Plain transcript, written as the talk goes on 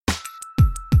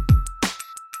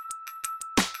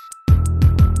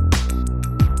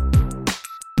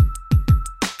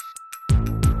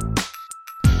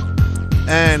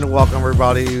And welcome,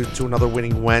 everybody, to another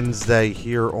Winning Wednesday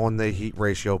here on the Heat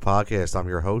Ratio Podcast. I'm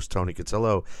your host, Tony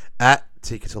Cotillo, at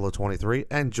tcotillo23,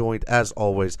 and joined, as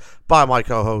always, by my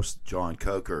co-host, John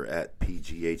Coker, at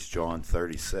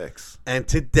PGHJohn36. And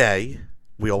today,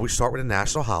 we always start with a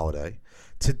national holiday.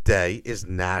 Today is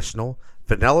National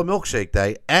Vanilla Milkshake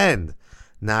Day and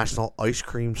National Ice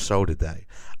Cream Soda Day.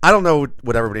 I don't know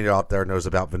what everybody out there knows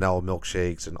about vanilla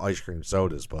milkshakes and ice cream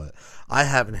sodas, but I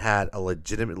haven't had a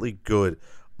legitimately good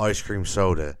ice cream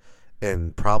soda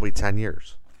in probably 10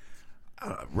 years.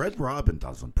 Red Robin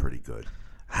does them pretty good.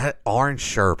 I had orange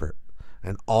sherbet.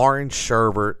 An orange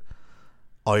sherbet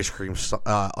ice cream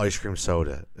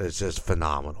soda is just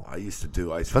phenomenal. I used to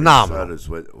do ice cream sodas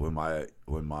when my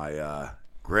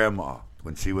grandma,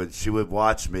 when she would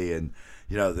watch me, and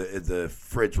the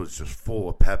fridge was just full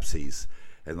of Pepsis.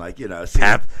 And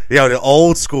the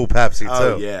old school Pepsi too.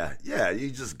 Oh yeah.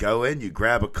 You just go in, you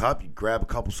grab a cup, you grab a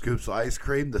couple scoops of ice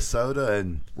cream, the soda,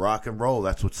 and rock and roll.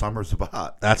 That's what summer's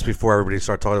about. That's before everybody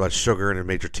started talking about sugar and it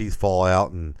made your teeth fall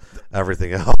out and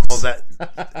everything else. Well,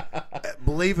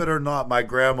 believe it or not, my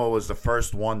grandma was the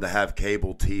first one to have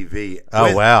cable TV.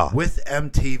 Wow! With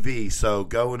MTV, so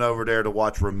going over there to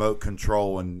watch Remote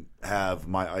Control and have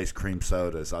my ice cream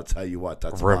sodas. I'll tell you what,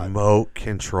 that's Remote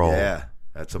Control. Yeah.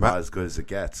 That's about as good as it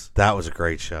gets. That was a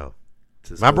great show.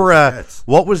 Remember,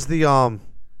 what was the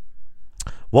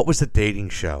dating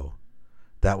show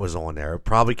that was on there? It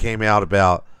probably came out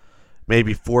about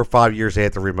maybe 4 or 5 years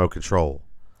after Remote Control.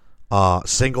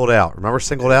 Singled Out. Remember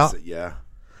Singled Out? Yeah.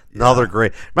 Another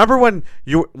great. Remember when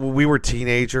we were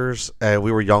teenagers and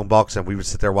we were young bucks and we would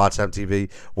sit there watch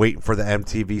MTV, waiting for the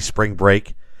MTV Spring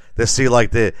Break to see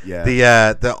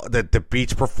the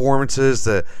beach performances.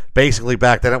 Basically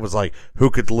back then it was like who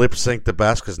could lip sync the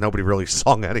best because nobody really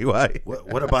sung anyway.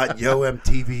 What about Yo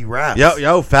MTV Raps?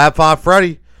 Yo, Fab Five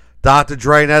Freddy, Dr.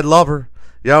 Dre, and Ed Lover.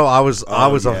 Yo, I was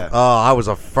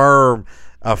a firm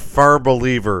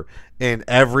believer in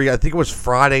every. I think it was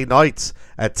Friday nights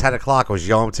at 10 o'clock. It was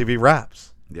Yo MTV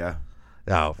Raps. Yeah.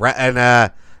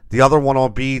 And the other one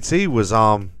on BET was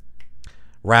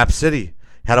Rap City.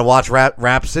 Had to watch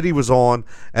Rap City was on,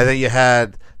 and then you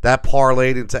had that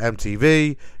parlayed into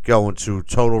MTV, going to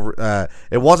Total.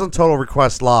 It wasn't Total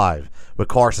Request Live with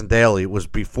Carson Daly. It was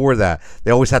before that. They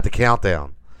always had the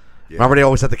countdown. Yeah. Remember, they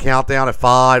always had the countdown at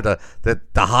 5, the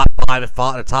hot 5 at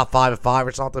 5, the top 5 at 5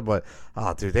 or something. But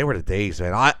dude, they were the days,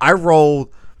 man. I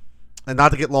rolled, and not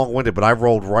to get long winded, but I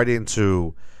rolled right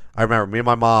into. I remember me and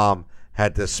my mom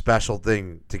had this special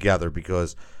thing together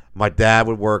because my dad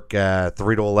would work 3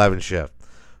 to 11 shift.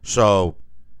 So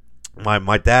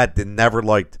my dad never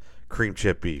liked cream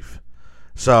chip beef.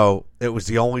 So it was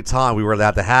the only time we were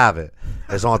allowed to have it.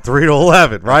 It was on 3 to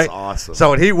 11, right? That's awesome. So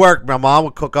when he worked, my mom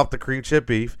would cook up the cream chip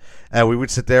beef, and we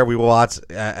would sit there. We would watch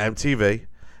MTV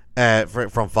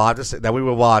from 5 to 6. Then we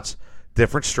would watch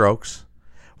Different Strokes.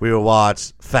 We would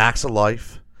watch Facts of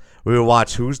Life. We would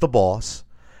watch Who's the Boss.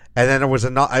 And then there was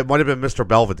it might have been Mr.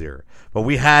 Belvedere, but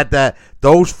we had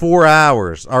those 4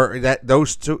 hours, or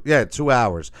those 2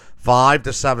 hours, 5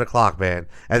 to 7 o'clock, man.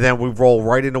 And then we roll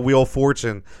right into Wheel of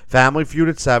Fortune, Family Feud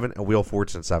at 7, and Wheel of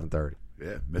Fortune at 7:30.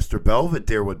 Yeah, Mr.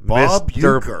 Belvedere with Bob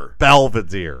Uecker.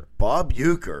 Belvedere. Bob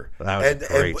Uecker. That was a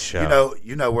great show.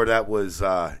 You know where that was.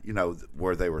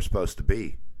 Where they were supposed to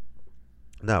be.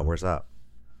 No, where's that?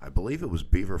 I believe it was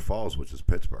Beaver Falls, which is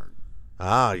Pittsburgh.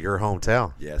 Ah, your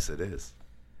hometown. Yes, it is.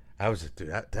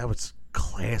 That was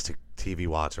classic TV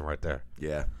watching right there.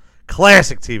 Yeah.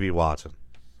 Classic TV watching.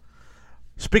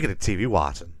 Speaking of TV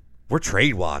watching, we're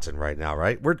trade watching right now,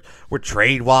 right? We're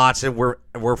trade watching.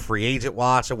 We're free agent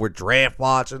watching. We're draft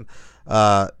watching.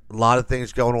 A lot of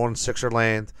things going on in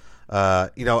Sixerland.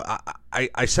 I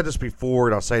said this before,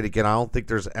 and I'll say it again. I don't think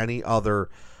there's any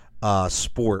other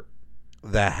sport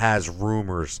that has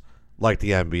rumors like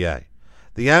the NBA.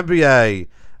 The NBA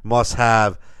must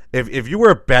have. If you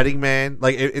were a betting man,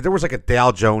 like if there was like a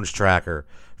Dow Jones tracker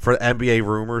for NBA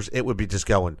rumors, it would be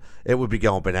going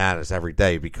bananas every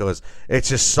day because it's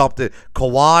just something.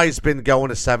 Kawhi's been going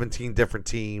to 17 different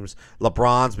teams.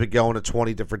 LeBron's been going to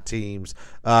 20 different teams.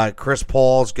 Chris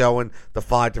Paul's going to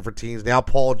 5 different teams. Now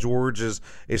Paul George is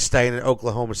staying in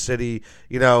Oklahoma City.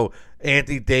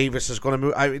 Anthony Davis is going to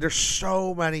move. I mean, there's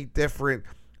so many different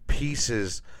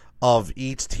pieces of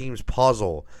each team's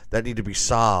puzzle that need to be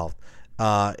solved.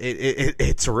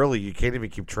 It's really, you can't even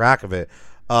keep track of it.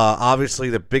 Obviously,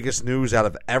 the biggest news out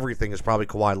of everything is probably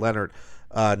Kawhi Leonard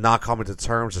not coming to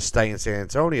terms to stay in San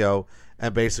Antonio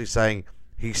and basically saying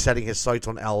he's setting his sights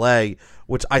on L.A.,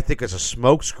 which I think is a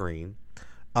smokescreen.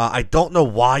 I don't know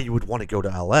why you would want to go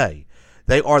to L.A.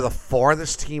 They are the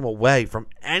farthest team away from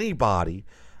anybody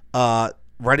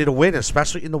ready to win,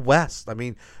 especially in the West. I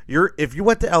mean, if you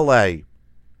went to L.A.,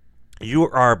 you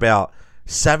are about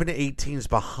 7 to 8 teams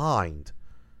behind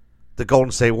the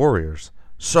Golden State Warriors.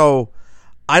 So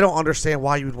I don't understand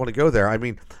why you would want to go there. I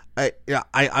mean, I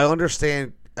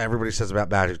understand everybody says about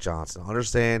Magic Johnson. I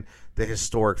understand the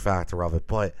historic factor of it,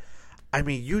 but I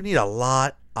mean, you need a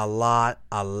lot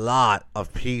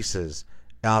of pieces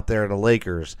out there in the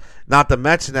Lakers. Not to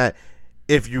mention that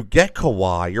if you get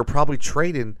Kawhi, you're probably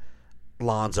trading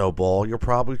Lonzo Ball. You're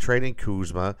probably trading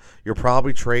Kuzma. You're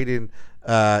probably trading,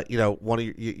 one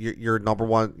of your number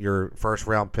one, your first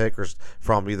round pick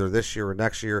from either this year or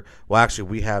next year. Well, actually,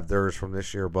 we have theirs from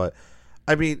this year, but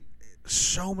I mean,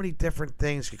 so many different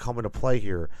things can come into play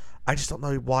here. I just don't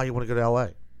know why you want to go to LA.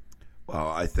 Well,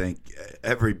 I think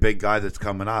every big guy that's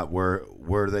coming out, where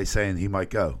are they saying he might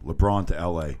go? LeBron to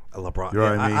L.A. LeBron. You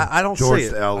know what I mean? I don't George see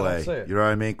it. to L.A. I don't see it. You know what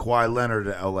I mean? Kawhi Leonard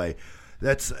to L.A.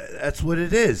 That's what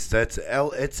it is.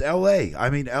 It's L.A. I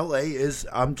mean, L.A. is.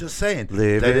 I'm just saying.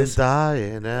 Live and die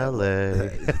in L.A.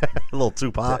 A little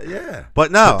Tupac. Yeah,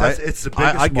 but no, it's the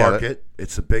biggest market.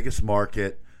 It's the biggest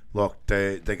market. Look,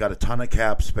 they got a ton of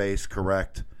cap space.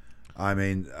 Correct. I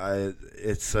mean,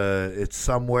 it's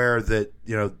somewhere that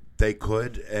they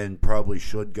could and probably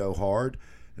should go hard.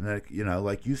 And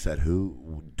like you said,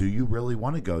 who do you really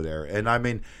want to go there? And I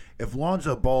mean, if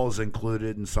Lonzo Ball is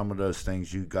included in some of those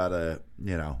things, you gotta,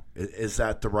 is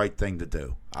that the right thing to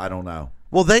do? I don't know.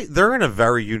 Well, they're in a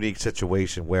very unique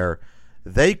situation where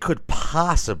they could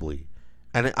possibly,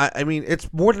 and I mean,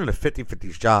 it's more than a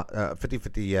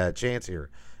 50-50 chance here.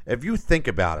 If you think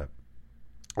about it,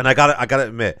 and I gotta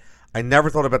admit, I never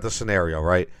thought about this scenario,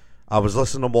 right? I was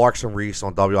listening to Marks and Reese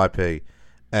on WIP,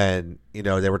 and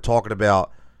they were talking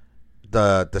about if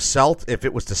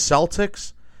it was the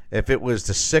Celtics, if it was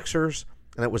the Sixers,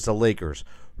 and it was the Lakers,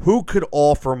 who could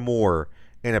offer more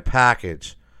in a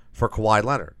package for Kawhi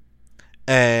Leonard?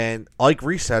 And like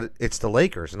Reese said, it's the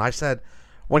Lakers. And I said,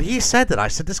 when he said that, I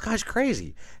said, this guy's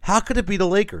crazy. How could it be the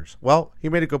Lakers? Well, he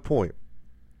made a good point.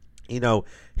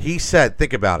 He said,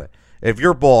 think about it. If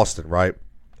you're Boston, right?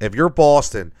 If you're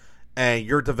Boston and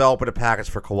you're developing a package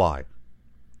for Kawhi,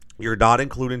 you're not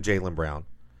including Jaylen Brown.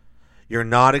 You're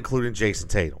not including Jason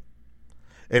Tatum.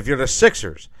 If you're the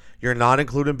Sixers, you're not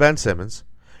including Ben Simmons.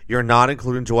 You're not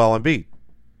including Joel Embiid.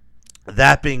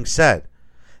 That being said,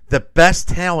 the best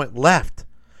talent left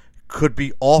could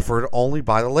be offered only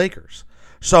by the Lakers.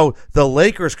 So the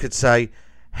Lakers could say,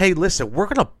 hey, listen, we're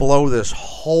going to blow this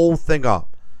whole thing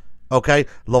up. Okay?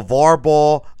 LeVar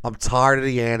Ball, I'm tired of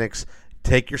the annex.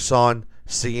 Take your son.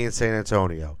 See you in San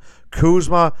Antonio.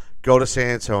 Kuzma, go to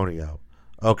San Antonio.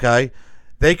 Okay?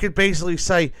 They could basically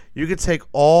say, you can take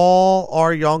all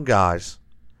our young guys,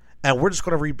 and we're just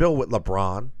going to rebuild with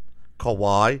LeBron,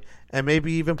 Kawhi, and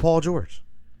maybe even Paul George.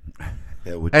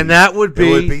 It would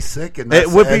be sick. And it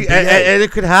would be, and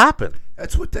it could happen.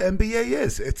 That's what the NBA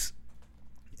is. It's,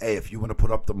 hey, if you want to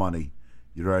put up the money,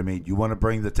 you know what I mean? You want to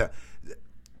bring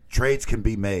trades can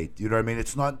be made. You know what I mean?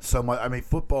 It's not so much. I mean,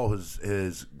 football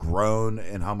has grown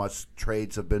in how much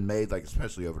trades have been made, like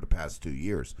especially over the past 2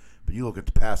 years. But you look at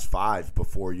the past 5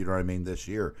 before, you know what I mean, this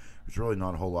year, there's really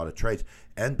not a whole lot of trades.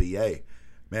 NBA,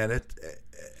 man,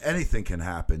 anything can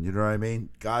happen. You know what I mean?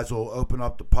 Guys will open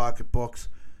up the pocketbooks,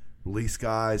 release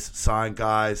guys, sign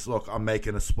guys. Look, I'm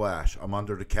making a splash. I'm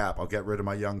under the cap. I'll get rid of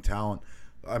my young talent.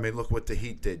 I mean, look what the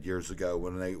Heat did years ago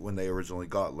when they originally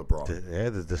got LeBron. Yeah,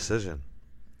 the decision.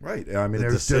 Right. I mean,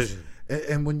 there's just,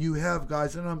 and when you have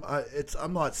guys, and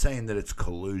I'm not saying that it's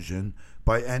collusion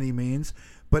by any means,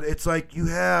 but it's like you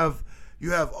have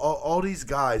all these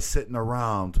guys sitting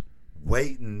around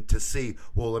waiting to see.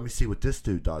 Well, let me see what this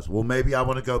dude does. Well, maybe I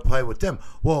want to go play with them.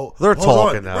 Well, they're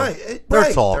talking now. Right.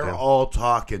 They're talking. They're all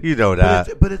talking. You know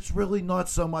that. But it's really not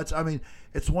so much. I mean,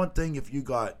 it's one thing if you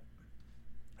got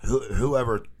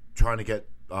whoever trying to get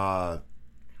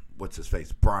what's his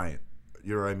face, Bryant.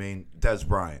 You know what I mean? Des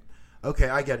Bryant. Okay,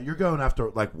 I get it. You're going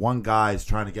after, like, one guy's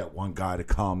trying to get one guy to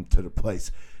come to the place.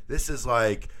 This is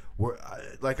like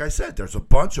I said, there's a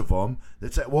bunch of them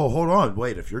that say, well, hold on,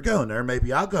 wait, if you're going there,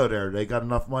 maybe I'll go there. They got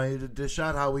enough money to dish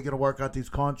out. How are we going to work out these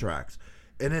contracts?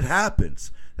 And it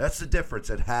happens. That's the difference.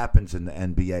 It happens in the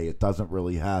NBA. It doesn't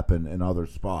really happen in other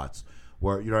spots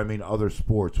where, you know what I mean, other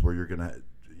sports where you're going to,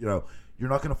 you're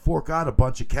not going to fork out a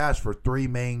bunch of cash for 3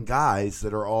 main guys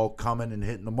that are all coming and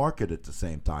hitting the market at the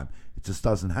same time. It just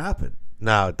doesn't happen.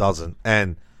 No, it doesn't.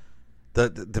 And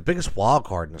the biggest wild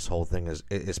card in this whole thing is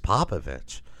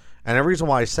Popovich. And the reason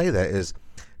why I say that is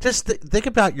just think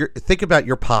about your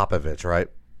Popovich, right?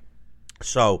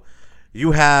 So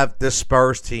you have this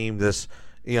Spurs team, this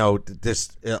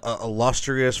this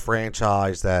illustrious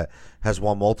franchise that has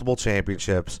won multiple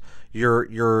championships.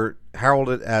 You're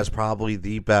heralded as probably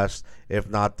the best, if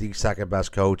not the second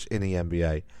best coach in the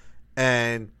NBA,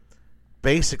 and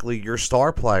basically your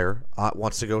star player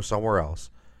wants to go somewhere else.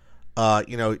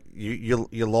 You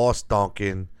lost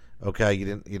Duncan. Okay,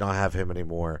 you don't have him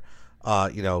anymore.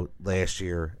 Last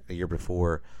year, the year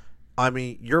before. I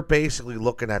mean, you're basically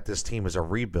looking at this team as a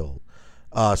rebuild,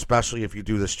 especially if you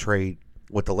do this trade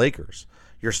with the Lakers.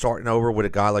 You're starting over with a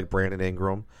guy like Brandon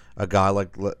Ingram, a guy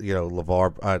like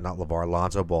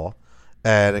Lonzo Ball,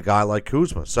 and a guy like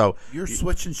Kuzma. So you're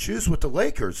switching shoes with the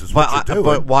Lakers, is what you're doing.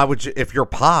 But why would you? If you're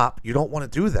Pop, you don't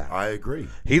want to do that. I agree.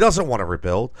 He doesn't want to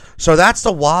rebuild. So that's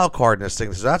the wild card in this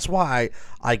thing. So that's why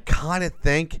I kind of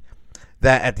think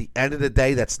that at the end of the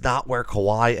day, that's not where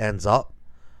Kawhi ends up.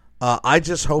 I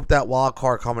just hope that wild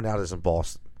card coming out is in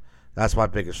Boston. That's my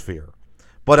biggest fear.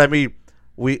 But I mean,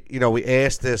 we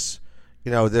asked this,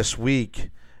 this week,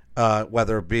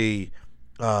 whether it be,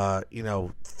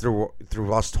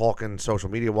 through us talking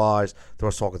social media wise, through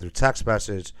us talking through text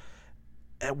message,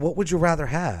 what would you rather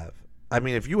have? I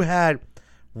mean, if you had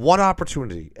one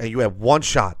opportunity and you had one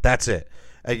shot, that's it,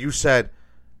 and you said,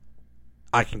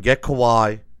 I can get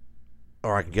Kawhi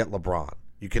or I can get LeBron.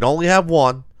 You can only have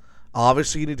one.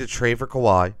 Obviously, you need to trade for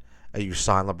Kawhi and you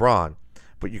sign LeBron,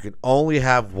 but you can only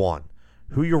have one.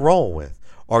 Who you rolling with?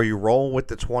 Are you rolling with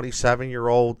the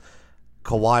 27-year-old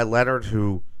Kawhi Leonard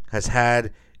who has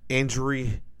had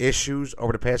injury issues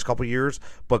over the past couple years,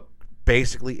 but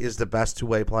basically is the best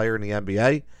two-way player in the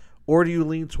NBA? Or do you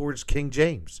lean towards King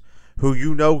James, who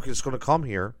is going to come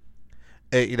here,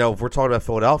 if we're talking about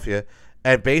Philadelphia,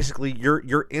 and basically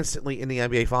you're instantly in the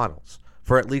NBA Finals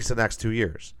for at least the next 2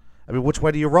 years? I mean, which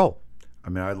way do you roll? I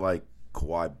mean, I like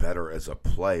Kawhi better as a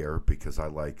player because I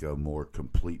like a more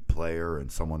complete player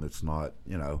and someone that's not,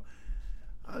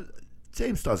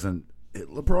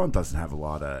 LeBron doesn't have a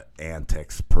lot of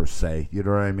antics per se, you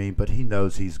know what I mean? But he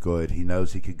knows he's good. He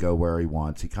knows he could go where he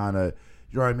wants. He kind of,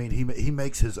 you know what I mean? He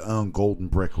makes his own golden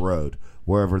brick road,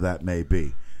 wherever that may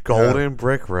be. Golden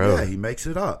brick road. Yeah, he makes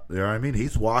it up. You know what I mean?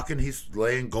 He's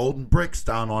laying golden bricks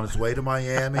down on his way to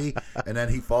Miami, and then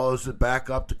he follows it back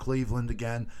up to Cleveland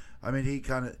again. I mean, he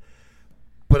kind of...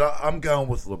 But I'm going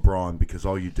with LeBron because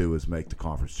all you do is make the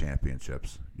conference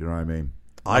championships. You know what I mean?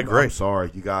 I agree. I'm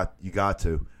sorry. You got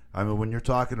to. I mean, when you're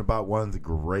talking about one of the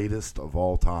greatest of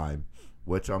all time,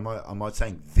 which I'm not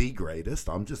saying the greatest.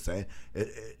 I'm just saying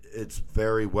it's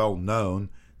very well known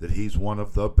that he's one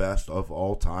of the best of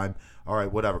all time. All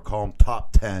right, whatever. Call him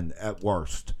top 10 at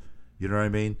worst. You know what I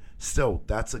mean? Still,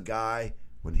 that's a guy,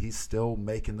 when he's still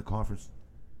making the conference,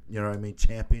 you know what I mean,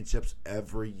 championships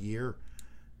every year,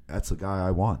 that's the guy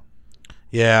I want.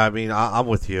 Yeah, I mean, I'm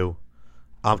with you.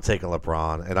 I'm taking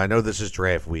LeBron, and I know this is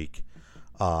draft week.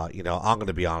 I'm going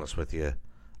to be honest with you.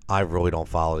 I really don't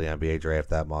follow the NBA draft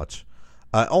that much,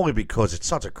 only because it's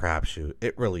such a crapshoot.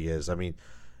 It really is. I mean,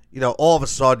 all of a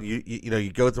sudden,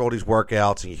 you go through all these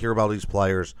workouts and you hear about these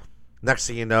players. Next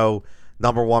thing you know,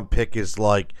 number one pick is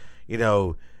like,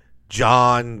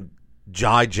 John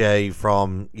J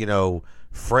from,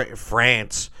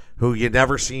 France, who you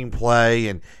never seen play,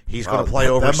 and he's going to play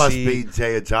overseas. That must be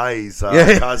Jay Ajayi's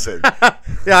cousin.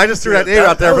 Yeah, I just threw that name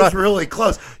out there. That was really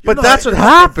close. But that's what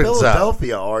happens.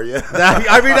 Philadelphia, are you?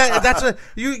 That's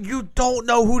you don't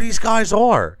know who these guys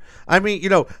are. I mean,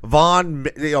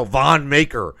 Von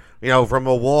Maker, from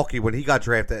Milwaukee when he got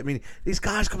drafted. I mean, these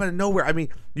guys come out of nowhere. I mean,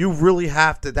 you really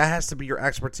have to. That has to be your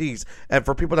expertise. And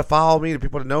for people to follow me, and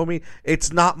people to know me,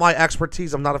 it's not my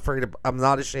expertise. I'm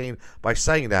not ashamed by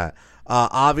saying that.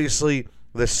 Obviously,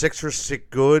 the Sixers sit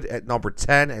good at number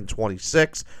 10 and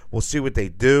 26. We'll see what they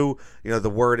do. The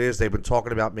word is they've been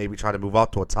talking about maybe trying to move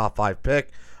up to a top 5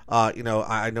 pick.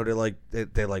 I know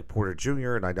they like Porter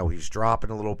Jr. and I know he's dropping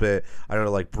a little bit. I know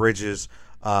they like Bridges.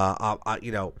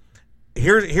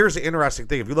 Here's the interesting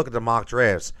thing. If you look at the mock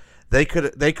drafts, they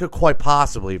could quite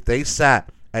possibly, if they sat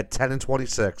at 10 and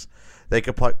 26, they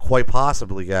could quite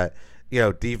possibly get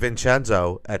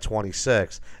DiVincenzo at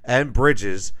 26 and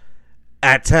Bridges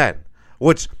at 10,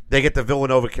 which they get the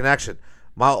Villanova connection.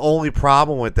 My only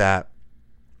problem with that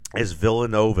is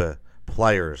Villanova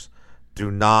players do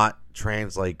not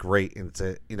translate great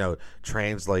into,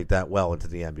 translate that well into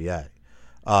the NBA.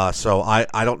 So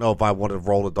I don't know if I want to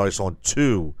roll the dice on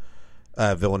two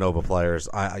Villanova players.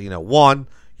 One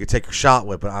you take a shot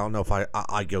with, but I don't know if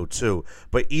I go two.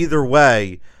 But either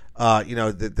way,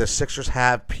 the Sixers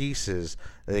have pieces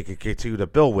that they can continue to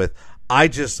build with. I'm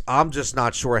just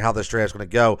not sure how this draft is going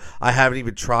to go. I haven't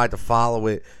even tried to follow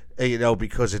it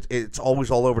because it's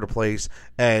always all over the place,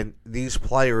 and these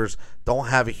players don't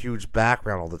have a huge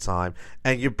background all the time,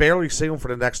 and you barely see them for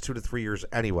the next 2 to 3 years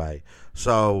anyway.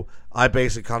 So I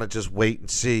basically kind of just wait and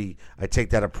see. I take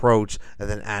that approach and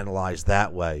then analyze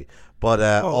that way. But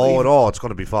in all, it's going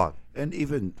to be fun. And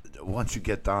even once you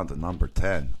get down to number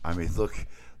 10, I mean, look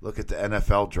at the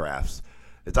NFL drafts.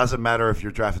 It doesn't matter if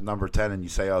you're drafting number 10 and you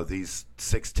say, oh, these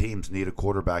 6 teams need a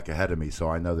quarterback ahead of me, so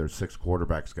I know there's 6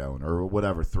 quarterbacks going, or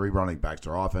whatever, 3 running backs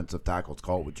or offensive tackles,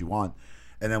 call it what you want.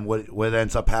 And then what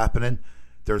ends up happening,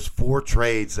 there's 4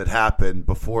 trades that happen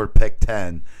before pick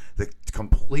 10 that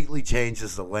completely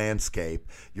changes the landscape.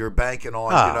 You're banking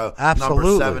on,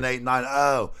 absolutely. Number 7, 8, 9.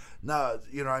 Oh, no,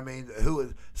 you know what I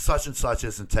mean? Such and such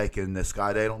isn't taking this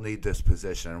guy. They don't need this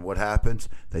position. And what happens?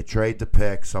 They trade the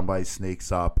pick. Somebody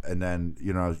sneaks up, and then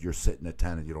you're sitting at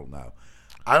 10 and you don't know.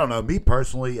 I don't know. Me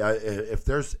personally, if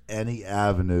there's any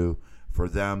avenue for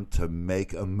them to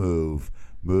make a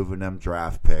moving them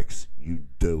draft picks, you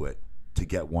do it to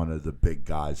get one of the big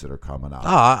guys that are coming out.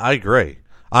 I agree.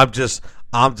 I'm just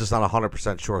not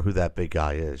 100% sure who that big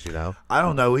guy is, I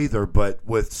don't know either, but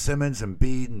with Simmons and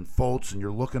Bede and Fultz, and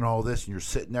you're looking at all this, and you're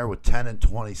sitting there with 10 and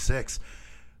 26.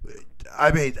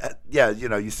 I mean, yeah,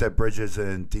 you said Bridges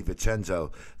and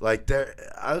DiVincenzo. Like,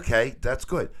 okay, that's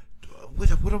good.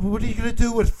 What are you going to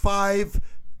do with 5,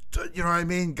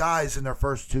 guys in their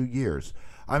first 2 years?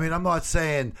 I mean, I'm not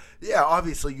saying,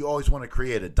 obviously you always want to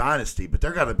create a dynasty, but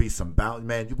there got to be some balance.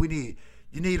 Man,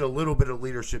 you need a little bit of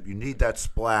leadership. You need that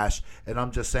splash. And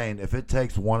I'm just saying, if it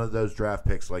takes one of those draft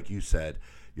picks, like you said,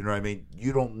 you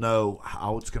don't know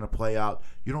how it's going to play out.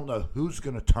 You don't know who's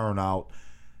going to turn out.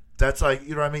 That's like,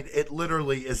 it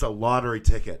literally is a lottery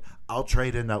ticket. I'll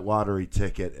trade in that lottery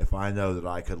ticket if I know that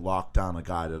I could lock down a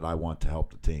guy that I want to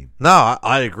help the team. No,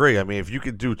 I agree. I mean, if you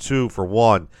could do 2 for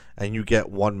 1 and you get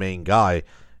one main guy,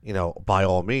 by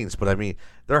all means. But, I mean,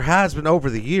 there has been over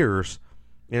the years –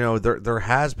 there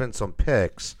has been some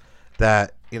picks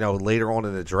that, later on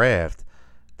in the draft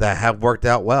that have worked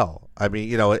out well. I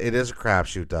mean, it is a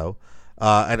crapshoot, though.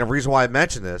 And the reason why I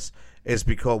mention this is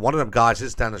because one of them guys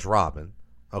is Dennis Rodman,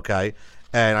 okay?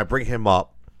 And I bring him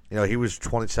up. He was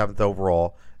 27th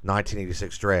overall,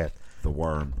 1986 draft. The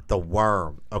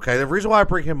Worm. Okay, the reason why I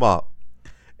bring him up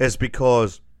is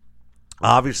because,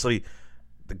 obviously,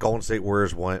 the Golden State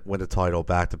Warriors win the title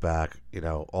back-to-back,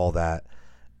 all that.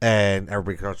 And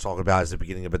everybody starts talking about it as the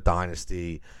beginning of a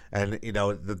dynasty. And,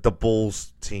 the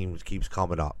Bulls team keeps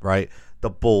coming up, right?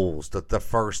 The Bulls, the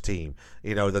first team,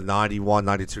 the 91,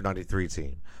 92, 93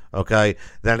 team, okay?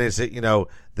 Then is it,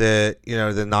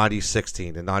 the 96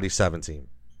 team, the 97 team.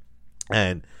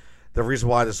 And the reason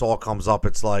why this all comes up,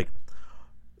 it's like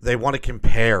they want to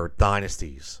compare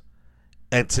dynasties.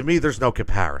 And to me, there's no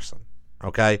comparison,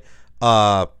 okay?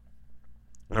 The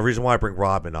reason why I bring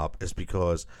Rodman up is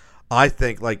because I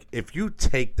think, like, if you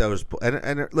take those –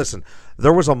 and listen,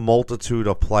 there was a multitude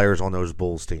of players on those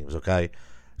Bulls teams, okay?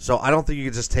 So I don't think you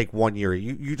can just take 1 year.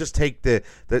 You just take the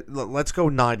let's go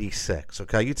 96,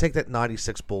 okay? You take that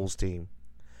 96 Bulls team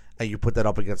and you put that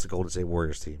up against the Golden State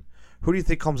Warriors team. Who do you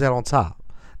think comes out on top?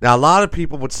 Now, a lot of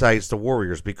people would say it's the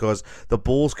Warriors because the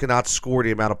Bulls cannot score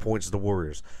the amount of points as the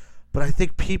Warriors. But I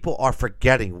think people are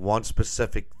forgetting one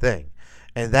specific thing.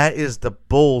 And that is the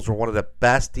Bulls were one of the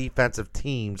best defensive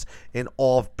teams in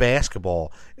all of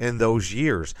basketball in those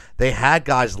years. They had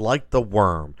guys like the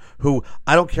Worm, who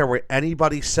I don't care what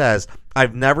anybody says.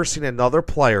 I've never seen another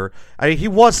player. I mean, he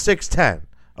was 6'10",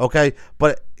 okay?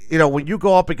 But, when you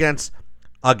go up against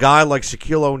a guy like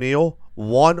Shaquille O'Neal,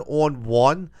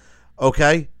 1-on-1,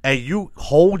 okay, and you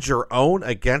hold your own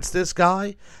against this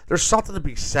guy, there's something to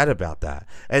be said about that.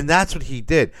 And that's what he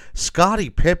did. Scottie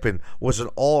Pippen was an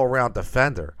all-around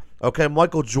defender. Okay,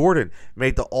 Michael Jordan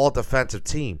made the all-defensive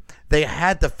team. They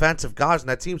had defensive guys in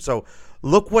that team, so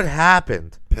look what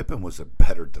happened. Pippen was a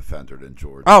better defender than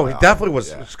Jordan. Oh, he definitely was.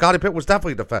 Yeah. Scottie Pippen was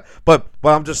definitely a defender. But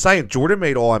I'm just saying, Jordan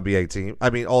made all-NBA team. I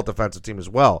mean, all-defensive team as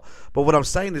well. But what I'm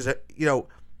saying is that,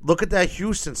 look at that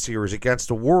Houston series against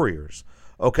the Warriors.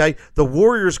 Okay, the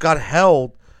Warriors got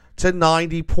held to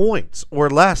 90 points or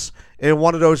less in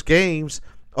one of those games,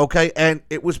 okay, and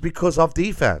it was because of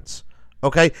defense,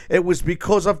 okay? It was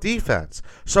because of defense.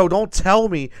 So don't tell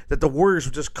me that the Warriors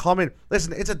would just come in.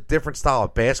 Listen, it's a different style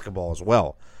of basketball as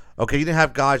well, okay? You didn't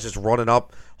have guys just running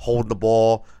up, holding the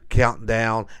ball, counting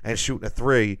down, and shooting a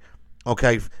three,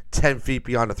 okay, 10 feet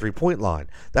beyond the three-point line.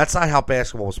 That's not how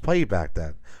basketball was played back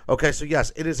then. Okay, so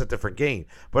yes, it is a different game.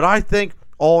 But I think,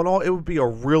 all in all, it would be a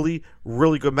really,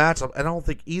 really good matchup. And I don't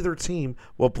think either team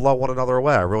will blow one another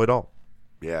away. I really don't.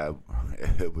 Yeah,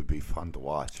 it would be fun to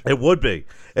watch. It would be.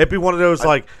 It'd be one of those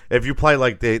like if you play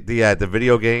like the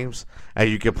video games and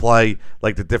you could play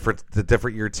like the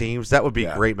different year teams. That would be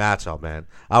a great matchup, man.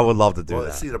 I would love to do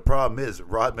that. See, the problem is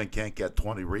Rodman can't get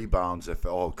 20 rebounds if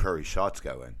all Curry shots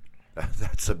go in.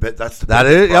 That's the biggest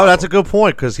problem. That's a good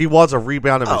point because he was a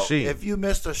rebounding machine. If you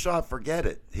missed a shot, forget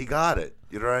it. He got it.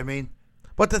 You know what I mean?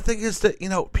 But the thing is that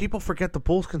people forget the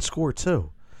Bulls can score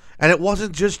too, and it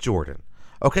wasn't just Jordan.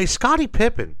 Okay, Scottie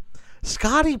Pippen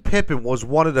was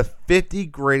one of the 50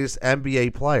 greatest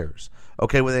NBA players.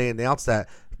 Okay, when they announced that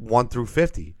 1 through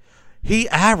 50, he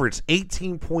averaged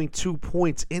 18.2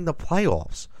 points in the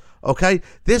playoffs. Okay,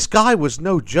 this guy was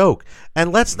no joke,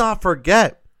 and let's not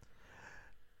forget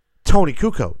Tony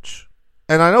Kukoc.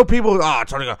 And I know people,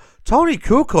 Tony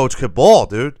Kukoc could ball,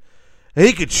 dude.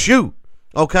 He could shoot.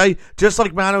 Okay, just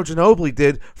like Manu Ginobili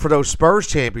did for those Spurs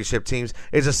championship teams,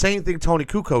 it's the same thing Tony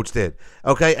Kukoc did.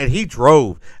 Okay, and he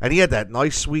drove, and he had that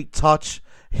nice, sweet touch.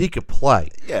 He could play,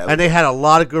 and they had a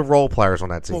lot of good role players on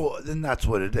that team. Well, then that's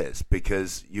what it is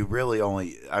because you really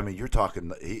only. I mean, you're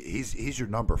talking. He's your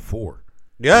number 4.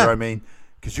 Yeah, you know what I mean,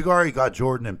 because you already got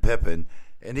Jordan and Pippen,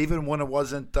 and even when it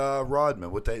wasn't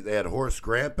Rodman, they had Horace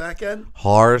Grant back then.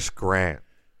 Horace Grant.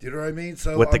 Do you know what I mean?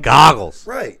 So with the goggles,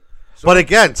 right? So, but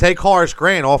again, take Horace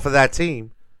Grant off of that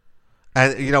team,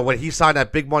 and when he signed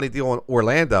that big money deal in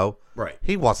Orlando, right,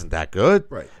 he wasn't that good,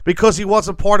 right, because he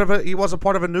wasn't part of it. He wasn't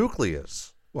part of a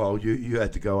nucleus. Well, you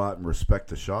had to go out and respect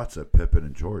the shots at Pippen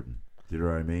and Jordan. Do you know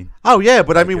what I mean? Oh yeah,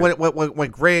 but I mean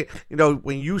when Grant,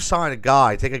 when you sign a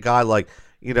guy, take a guy like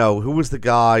who was the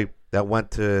guy that went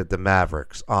to the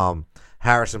Mavericks,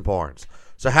 Harrison Barnes.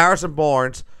 So Harrison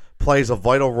Barnes plays a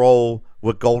vital role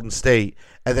with Golden State.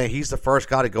 And then he's the first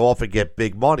guy to go off and get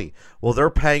big money. Well, they're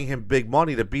paying him big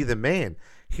money to be the man.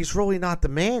 He's really not the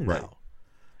man now.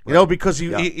 Right. Because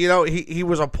he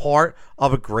was a part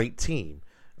of a great team.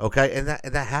 Okay, and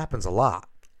that happens a lot.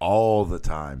 All the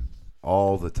time.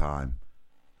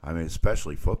 I mean,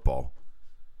 especially football.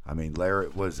 I mean,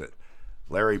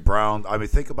 Larry Brown. I mean,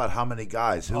 think about how many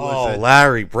guys.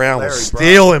 Larry Brown was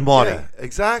stealing money. Yeah,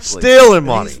 exactly. Stealing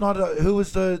money. He's not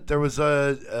there was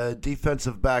a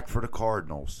defensive back for the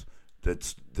Cardinals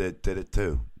that did it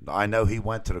too. I know he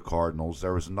went to the Cardinals.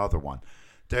 There was another one.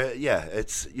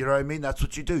 It's you know what I mean? That's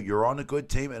what you do. You're on a good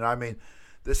team, and I mean,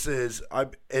 this is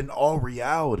in all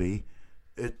reality,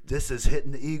 this is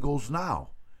hitting the Eagles now.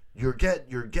 You're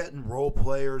getting role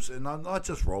players, and not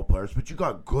just role players, but you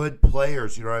got good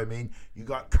players. You know what I mean? You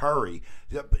got Curry.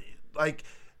 Like,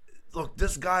 look,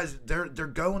 this guy's they're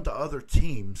going to other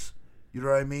teams. You know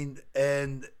what I mean?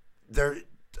 And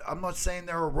I'm not saying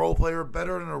they're a role player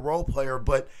better than a role player,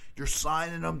 but you're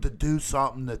signing them to do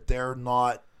something that they're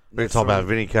not. Are you talking about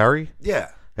Vinny Curry? Yeah.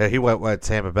 Yeah, he went to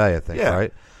Tampa Bay, I think,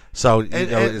 right? So,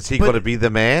 is he going to be the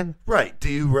man? Right. Do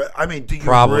you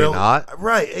Probably not.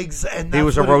 Right. And he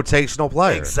was a rotational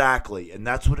player. Exactly. And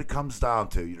that's what it comes down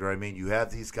to. You know what I mean? You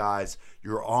have these guys.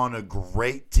 You're on a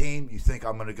great team. You think,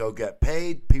 I'm going to go get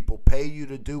paid. People pay you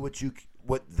to do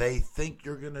what they think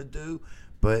you're going to do.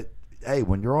 But, hey,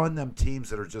 when you're on them teams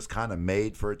that are just kind of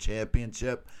made for a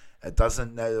championship, it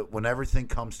doesn't. When everything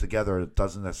comes together, it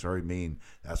doesn't necessarily mean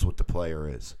that's what the player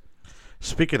is.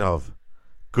 Speaking of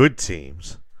good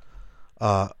teams,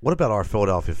 what about our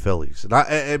Philadelphia Phillies?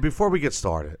 And before we get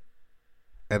started,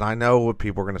 and I know what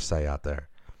people are going to say out there.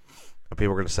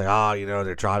 People are going to say,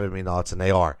 they're driving me nuts, and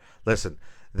they are. Listen,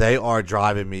 they are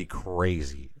driving me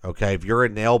crazy, okay? If you're a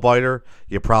nail biter,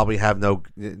 you probably have no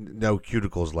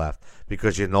cuticles left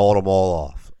because you gnawed them all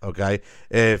off, okay?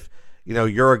 If,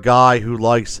 you're a guy who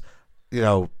likes,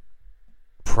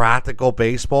 practical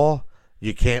baseball,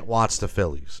 you can't watch the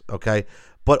Phillies, okay?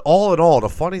 But all in all, the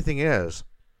funny thing is,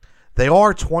 they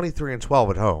are 23-12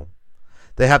 at home.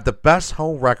 They have the best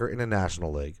home record in the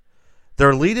National League.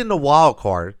 They're leading the wild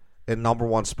card in number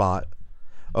 1 spot,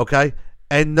 okay?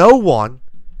 And no one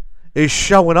is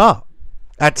showing up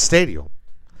at the stadium.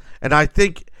 And I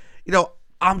think,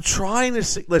 I'm trying to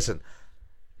see. Listen,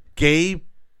 Gabe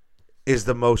is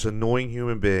the most annoying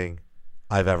human being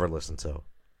I've ever listened to,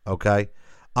 okay?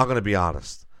 I'm going to be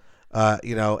honest.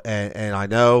 And I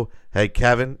know, hey,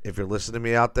 Kevin, if you're listening to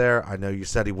me out there, I know you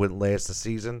said he wouldn't last the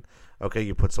season. Okay,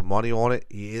 you put some money on it.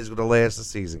 He is going to last the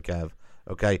season, Kev.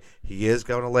 Okay, he is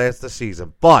going to last the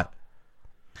season. But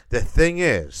the thing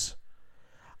is,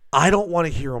 I don't want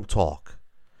to hear him talk.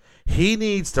 He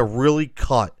needs to really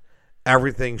cut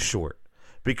everything short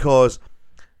because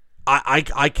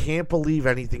I can't believe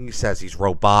anything he says. He's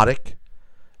robotic.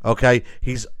 Okay,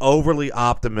 he's overly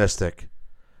optimistic.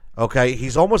 Okay,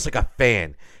 he's almost like a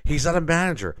fan. He's not a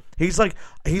manager. He's like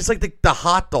the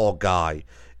hot dog guy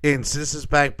in Citizens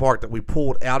Bank Park that we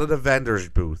pulled out of the vendor's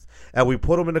booth and we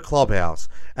put him in the clubhouse,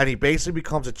 and he basically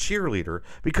becomes a cheerleader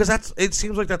because it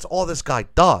seems like that's all this guy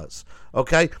does.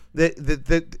 Okay,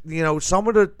 some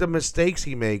of the mistakes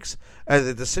he makes and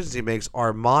the decisions he makes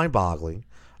are mind-boggling.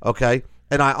 Okay,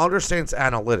 and I understand it's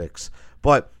analytics,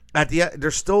 but at the end,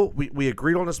 there's still we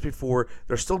agreed on this before.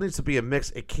 There still needs to be a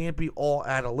mix. It can't be all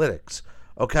analytics.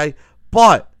 Okay,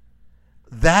 but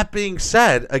that being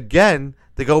said, again,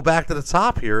 to go back to the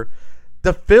top here,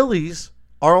 the Phillies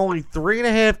are only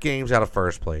 3.5 games out of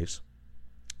first place.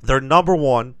 They're number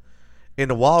one in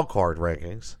the wild card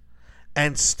rankings,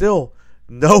 and still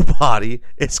nobody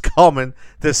is coming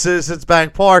to Citizens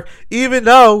Bank Park, even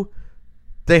though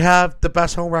they have the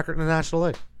best home record in the National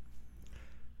League.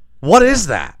 What is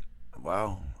that?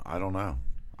 Well, I don't know.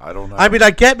 I mean,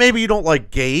 I get maybe you don't like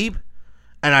Gabe,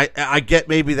 and I get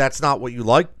maybe that's not what you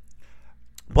like,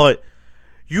 but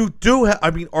you do have, I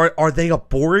mean, are they a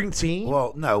boring team?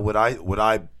 Well, no, what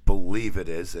I believe it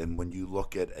is, and when you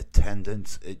look at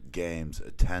attendance at games,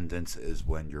 attendance is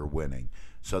when you're winning.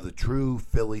 So the true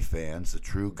Philly fans, the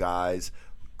true guys,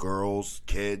 girls,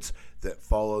 kids that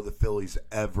follow the Phillies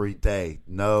every day,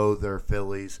 know they're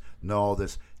Phillies, know all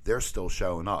this, they're still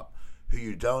showing up. Who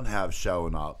you don't have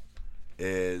showing up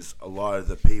is a lot of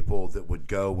the people that would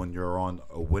go when you're on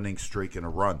a winning streak and a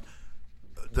run.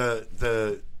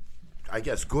 The I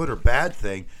guess good or bad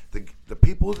thing, the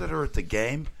people that are at the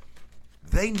game,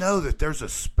 they know that there's a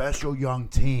special young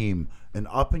team, an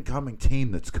up-and-coming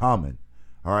team that's coming.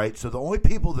 All right? So the only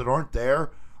people that aren't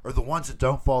there are the ones that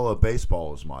don't follow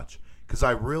baseball as much, because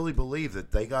I really believe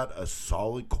that they got a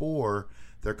solid core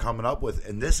they're coming up with,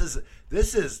 and this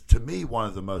is to me one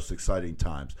of the most exciting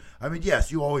times. I mean,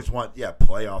 yes, you always want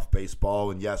playoff baseball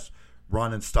and yes,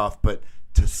 run and stuff, but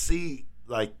to see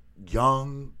like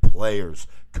young players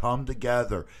come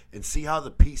together and see how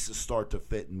the pieces start to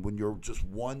fit, and when you're just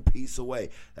one piece away,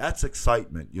 that's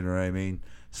excitement. You know what I mean?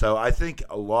 So I think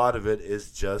a lot of it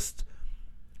is just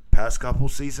past couple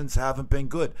seasons haven't been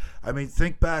good. I mean,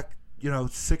 think back,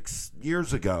 6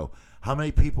 years ago. How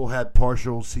many people had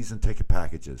partial season ticket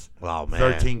packages? Oh, man.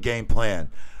 13-game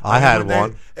plan. I had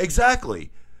one.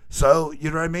 Exactly. So, you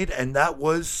know what I mean? And that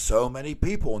was so many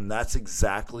people, and that's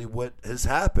exactly what has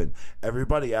happened.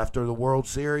 Everybody, after the World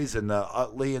Series and the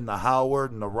Utley and the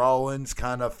Howard and the Rollins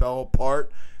kind of fell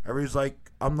apart, everybody's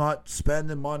like, I'm not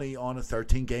spending money on a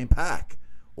 13-game pack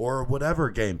or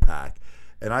whatever game pack.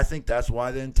 And I think that's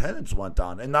why the attendance went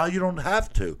down. And now you don't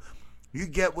have to. You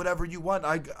get whatever you want.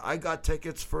 I got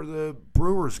tickets for the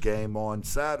Brewers game on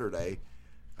Saturday.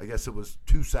 I guess it was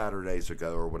 2 Saturdays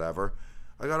ago or whatever.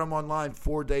 I got them online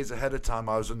 4 days ahead of time.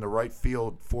 I was in the right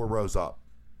field 4 rows up.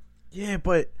 Yeah,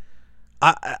 but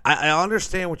I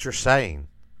understand what you're saying.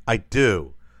 I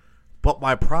do. But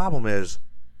my problem is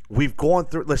we've gone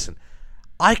through – listen,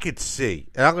 I could see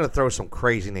 – and I'm going to throw some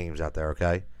crazy names out there,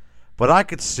 okay? But I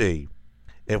could see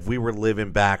if we were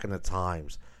living back in the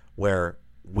times where –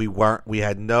 we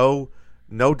had no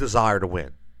desire to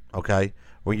win, okay?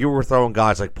 When you were throwing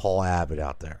guys like Paul Abbott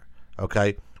out there,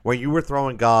 okay? When you were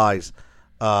throwing guys,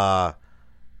 oh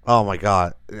my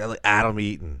God, like Adam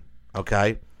Eaton,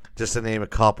 okay? Just to name a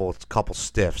couple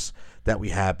stiffs that we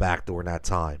had back during that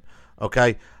time,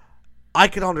 okay? I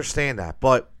can understand that,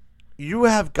 but you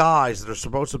have guys that are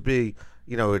supposed to be,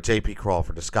 J.P.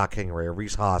 Crawford, the Scott Kingery,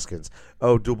 Reese Hoskins,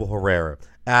 Odubel Herrera,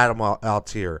 Adam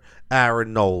Altier,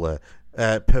 Aaron Nola,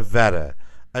 Pivetta.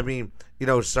 I mean,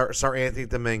 Sir Anthony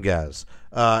Dominguez,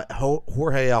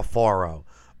 Jorge Alfaro.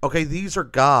 Okay, these are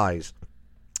guys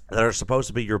that are supposed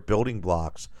to be your building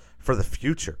blocks for the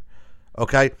future.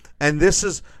 Okay, and this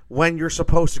is when you're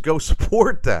supposed to go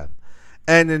support them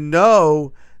and to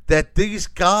know that these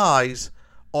guys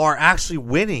are actually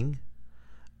winning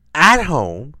at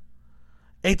home.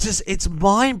 It's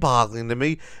mind-boggling to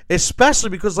me,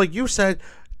 especially because, like you said,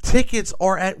 tickets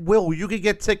are at will. You can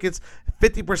get tickets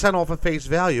 50% off of face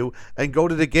value and go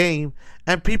to the game,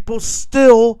 and people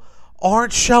still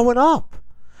aren't showing up.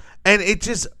 And it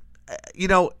just,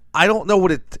 I don't know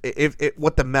what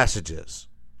what the message is.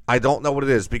 I don't know what it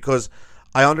is, because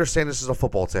I understand this is a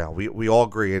football town. We all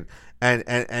agree,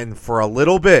 and for a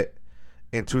little bit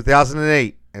in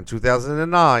 2008 and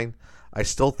 2009, I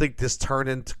still think this turned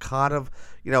into kind of,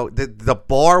 the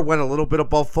bar went a little bit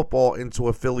above football into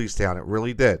a Phillies town. It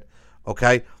really did.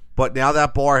 Okay? But now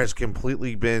that bar has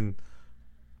completely been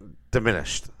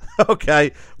diminished.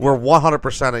 Okay? We're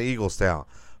 100% an Eagles town.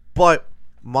 But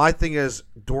my thing is,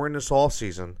 during this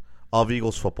offseason of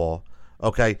Eagles football,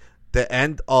 okay, the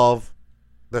end of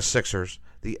the Sixers,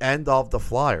 the end of the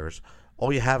Flyers,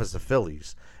 all you have is the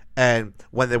Phillies. And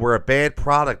when they were a bad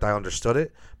product, I understood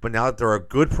it. But now that they're a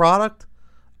good product,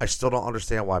 I still don't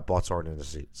understand why butts aren't in the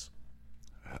seats.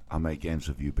 How many games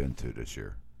have you been to this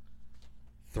year?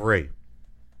 3.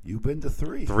 You've been to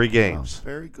 3. 3 games. Oh,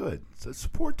 very good. So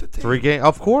support the team. 3 games,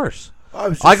 of course.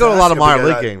 I I go to a lot of minor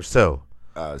league games too.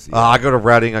 Yeah. I go to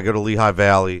Reading. I go to Lehigh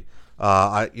Valley.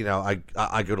 I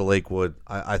go to Lakewood.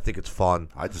 I think it's fun.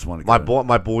 I just want to.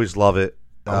 My boys love it.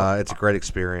 It's a great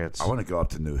experience. I want to go up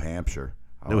to New Hampshire.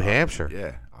 New Hampshire.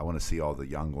 Yeah, I want to see all the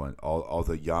young all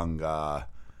the young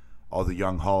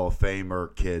Hall of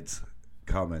Famer kids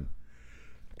coming.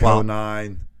 Well,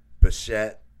 Conine,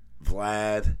 Bichette,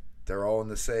 Vlad. They're all in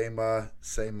the same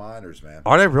minors, man.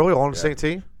 Are they really all on the same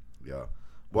team? Yeah.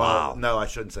 Well, no, I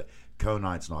shouldn't say.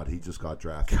 Conine's not. He just got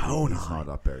drafted. Conine. He's not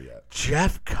up there yet.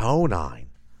 Jeff Conine.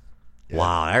 Yeah.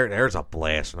 Wow, there's a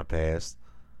blast in the past.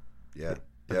 Yeah.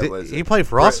 He played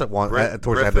for us towards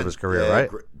the end of his career, right?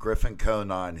 Griffin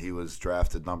Conine, he was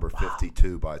drafted number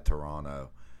 52 by Toronto.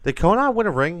 Did Conine win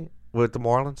a ring with the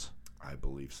Marlins? I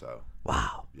believe so.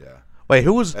 Wow. Yeah. Wait,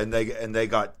 who was? And they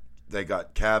got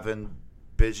Kevin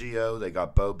Biggio, they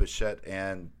got Bo Bichette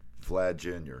and Vlad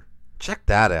Jr. Check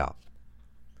that out.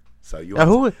 So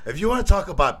if you want to talk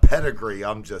about pedigree,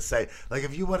 I'm just saying, like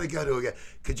if you want to go to a game,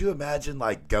 could you imagine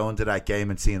like going to that game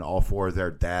and seeing all 4 of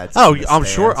their dads? Oh, I'm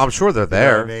sure they're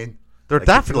there. You know what I mean, they're like,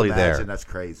 definitely there. That's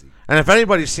crazy. And if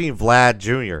anybody's seen Vlad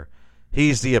Jr.,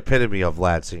 he's the epitome of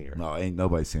Vlad Sr. No, ain't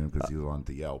nobody seen him because he was on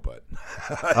DL, but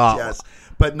yes,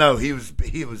 but no, he was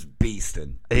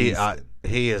beasting. He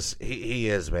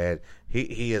is man.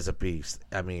 He is a beast.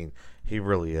 I mean, he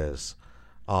really is.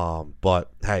 But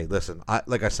hey, listen.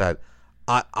 Like I said,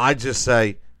 I just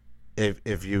say,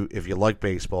 if you like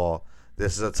baseball,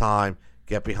 this is a time,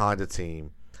 get behind the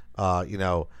team.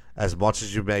 As much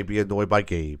as you may be annoyed by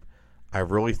Gabe, I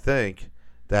really think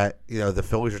that the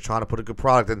Phillies are trying to put a good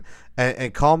product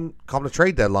and come the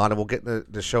trade deadline, and we'll get into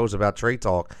the shows about trade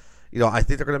talk. I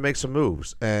think they're going to make some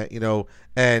moves.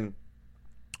 And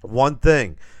one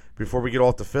thing before we get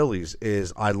off the Phillies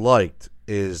is obviously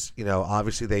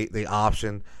they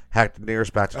optioned Hector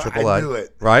Neris back to AAA. I knew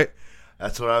it. Right?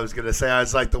 That's what I was going to say. I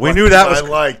was like, we knew that was I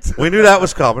liked. We knew that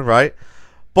was coming, right?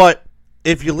 But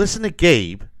if you listen to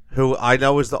Gabe, who I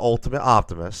know is the ultimate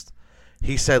optimist,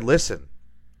 he said, listen,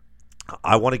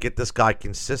 I want to get this guy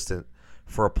consistent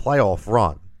for a playoff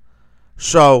run.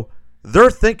 So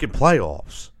they're thinking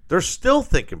playoffs. They're still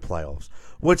thinking playoffs,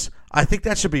 which I think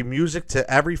that should be music to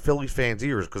every Philly fan's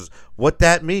ears, because what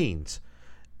that means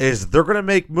is they're going to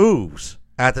make moves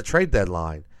at the trade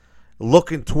deadline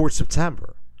looking towards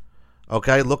September.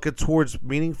 Okay, looking towards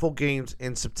meaningful games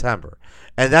in September.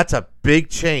 And that's a big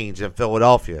change in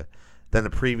Philadelphia than the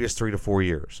previous 3 to 4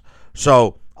 years.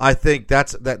 So I think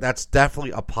that's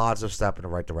definitely a positive step in the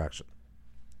right direction.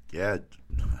 Yeah.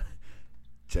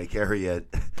 Jake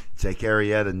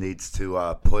Arrieta needs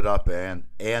to put up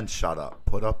and shut up.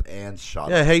 Put up and shut up.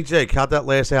 Yeah, hey Jake, how'd that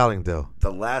last outing do?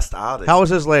 The last outing. How was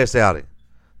his last outing?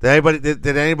 Did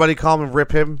anybody come and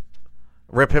rip him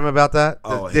about that?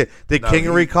 Did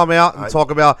Kingery come out and talk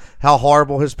about how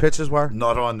horrible his pitches were?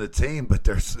 Not on the team, but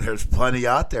there's plenty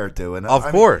out there doing it. Of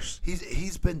course.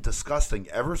 He's been disgusting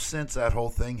ever since that whole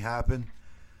thing happened.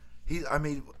 He's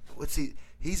 0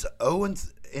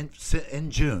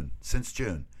 in June, since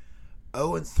June.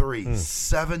 0-3,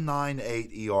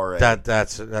 7.98 ERA.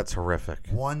 That's horrific.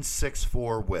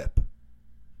 1.64 WHIP.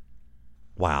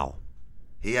 Wow.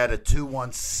 He had a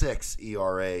 2.16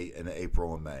 ERA in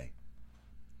April and May.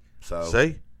 So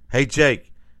see, hey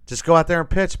Jake, just go out there and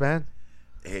pitch, man.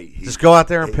 Hey, just go out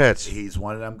there and pitch. He's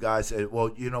one of them guys.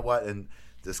 Well, you know what? And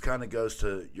this kind of goes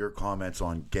to your comments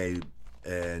on Gabe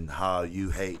and how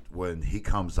you hate when he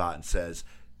comes out and says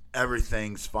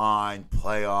everything's fine,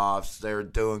 playoffs, they're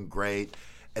doing great,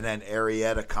 and then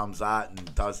Arrieta comes out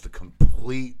and does the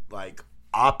complete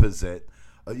opposite.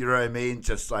 You know what I mean?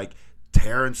 Just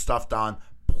tearing stuff down,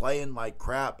 playing like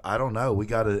crap. I don't know. We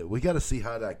gotta see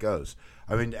how that goes.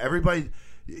 I mean, everybody.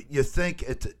 You think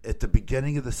at the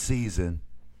beginning of the season,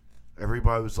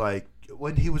 everybody was like,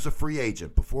 when he was a free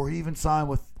agent, before he even signed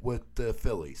with the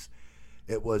Phillies,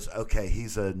 it was okay.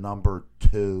 He's a number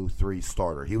 2, 3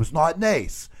 starter. He was not an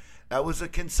ace. That was a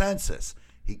consensus.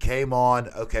 He came on.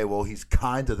 Okay, well, he's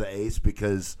kind of the ace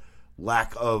because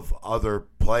lack of other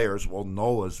players. Well,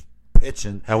 Nola's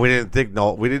pitching, and we didn't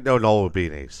know Nola would be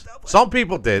an ace. Some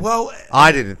people did. Well,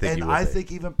 I didn't think. And he would I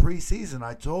think even preseason,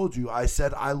 I told you, I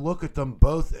said I look at them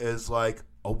both as like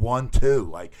a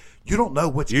 1-2. You don't know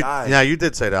which guy. Yeah, you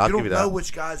did say that. You don't know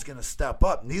which guy's going to step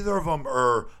up. Neither of them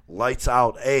are lights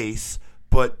out ace,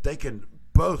 but they can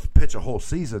both pitch a whole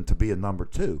season to be a number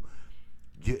 2.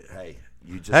 You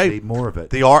just need more of it.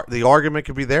 The argument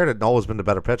could be there that Nola's been the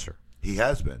better pitcher. He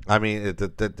has been. I mean,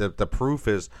 the proof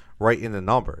is right in the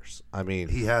numbers. I mean,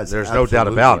 He has. There's no doubt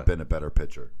about it. Been a better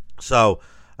pitcher. So,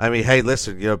 I mean, hey,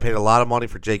 listen, paid a lot of money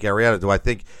for Jake Arrieta. Do I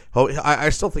think I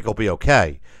still think he'll be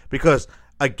okay because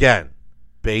again,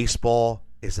 baseball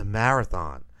is a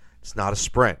marathon. It's not a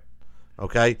sprint.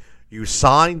 Okay, you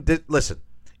signed it. Listen,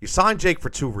 you signed Jake for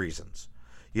two reasons.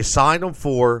 You signed him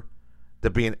to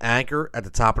be an anchor at the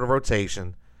top of the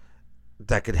rotation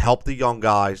that could help the young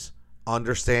guys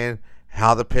understand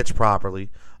how to pitch properly,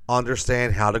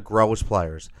 understand how to grow as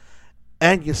players.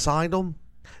 And you signed him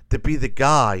to be the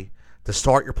guy to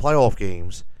start your playoff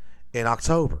games in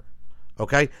October.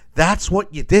 Okay? That's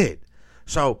what you did.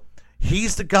 So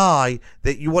he's the guy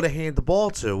that you want to hand the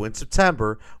ball to in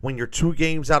September when you're 2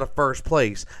 games out of first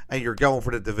place and you're going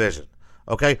for the division.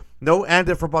 Okay? No and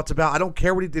if or buts about. I don't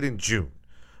care what he did in June.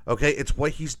 Okay? It's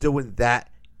what he's doing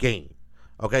that game.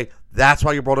 Okay? That's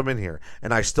why you brought him in here.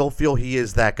 And I still feel he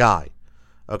is that guy.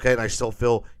 Okay? And I still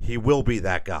feel he will be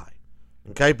that guy.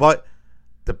 Okay? But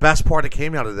the best part that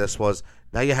came out of this was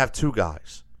now you have 2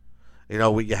 guys.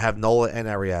 You have Nola and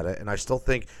Arrieta, and I still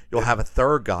think you'll have a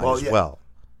third guy as well.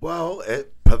 Well,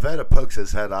 Pivetta pokes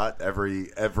his head out every.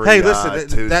 Hey, listen,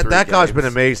 2, that guy's games. been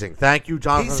amazing. Thank you,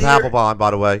 Jonathan He's here. Applebaum,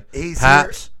 by the way. He's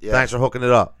Paps, here. Yeah. Thanks for hooking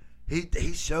it up.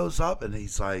 He shows up and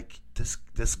he's like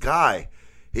this guy.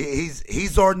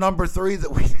 He's our number 3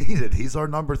 that we needed. He's our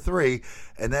number 3,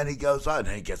 and then he goes on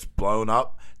and he gets blown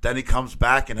up. Then he comes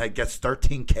back and he gets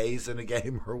 13 Ks in a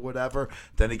game or whatever.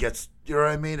 Then he gets, you know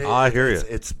what I mean? I hear you.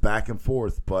 It's back and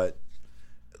forth, but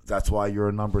that's why you're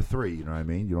a number 3. You know what I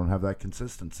mean? You don't have that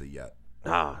consistency yet.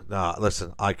 Nah.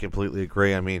 Listen, I completely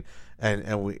agree. I mean,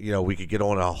 and we could get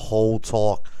on a whole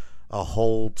talk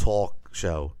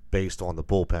show based on the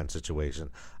bullpen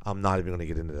situation. I'm not even going to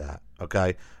get into that.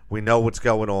 Okay, we know what's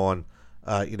going on.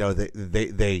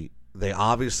 They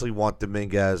obviously want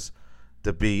Dominguez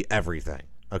to be everything.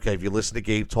 Okay, if you listen to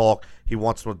Gabe talk, he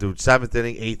wants him to do 7th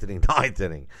inning, 8th inning, 9th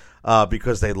inning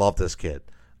because they love this kid.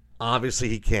 Obviously,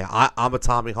 he can't. I'm a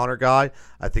Tommy Hunter guy.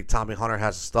 I think Tommy Hunter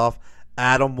has the stuff.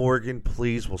 Adam Morgan,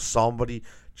 please, will somebody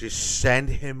just send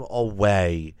him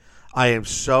away? I am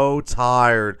so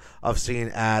tired of seeing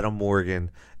Adam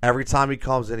Morgan. Every time he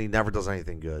comes in, he never does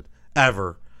anything good.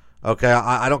 Ever. Okay,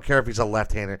 I don't care if he's a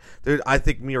left-hander. Dude, I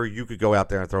think me or you could go out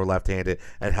there and throw left-handed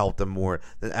and help them more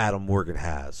than Adam Morgan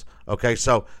has. Okay,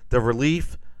 so the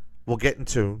relief will get in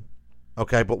tune.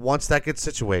 Okay, but once that gets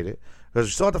situated, because we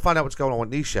still have to find out what's going on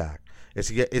with Neshek. Is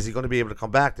he going to be able to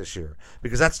come back this year?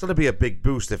 Because that's going to be a big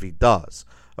boost if he does.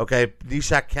 Okay, if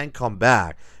Neshek can come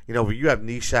back. You have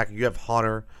Neshek, you have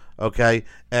Hunter. Okay,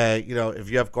 if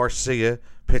you have Garcia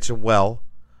pitching well,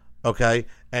 okay,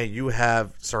 and you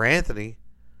have Sir Anthony.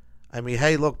 I mean,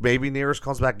 hey, look, maybe Nearest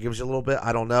comes back and gives you a little bit.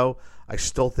 I don't know. I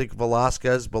still think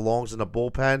Velasquez belongs in the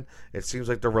bullpen. It seems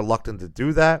like they're reluctant to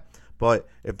do that. But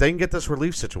if they can get this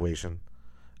relief situation,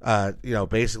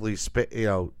 basically,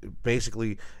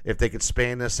 if they could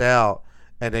span this out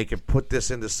and they can put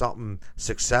this into something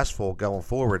successful going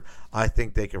forward, I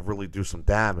think they can really do some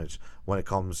damage when it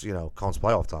comes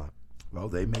playoff time. Well,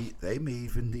 they may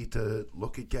even need to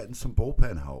look at getting some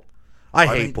bullpen help. I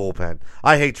hate bullpen.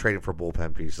 I hate trading for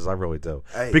bullpen pieces. I really do.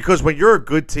 Hey. Because when you're a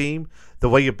good team, the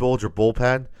way you build your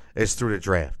bullpen is through the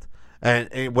draft.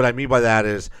 And what I mean by that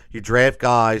is you draft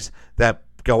guys that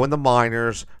go in the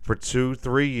minors for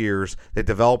 2-3 years, they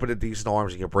develop into decent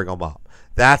arms, and you bring them up.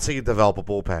 That's how you develop a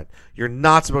bullpen. You're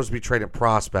not supposed to be trading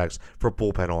prospects for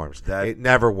bullpen arms. It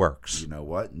never works. You know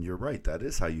what? And you're right. That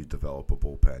is how you develop a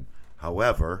bullpen.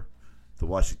 However, the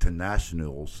Washington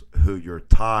Nationals, who you're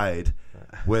tied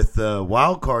with the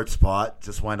wild card spot,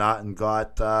 just went out and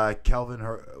got Kelvin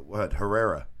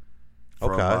Herrera.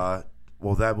 From, okay.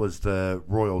 That was the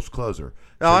Royals closer.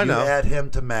 Oh, I know. You add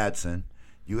him to Madsen.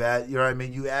 You add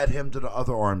him to the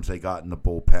other arms they got in the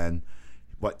bullpen.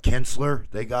 What, Kinsler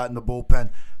they got in the bullpen?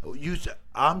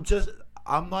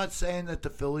 I'm not saying that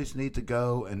the Phillies need to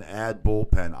go and add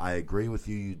bullpen. I agree with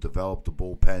you. You develop the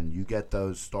bullpen. You get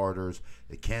those starters.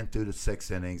 They can't do the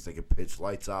 6 innings. They can pitch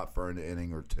lights out for an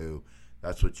inning or 2.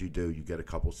 That's what you do. You get a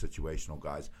couple situational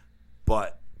guys.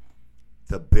 But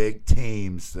the big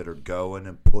teams that are going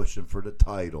and pushing for the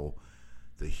title,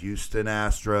 the Houston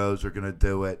Astros are going to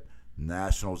do it.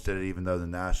 Nationals did it, even though the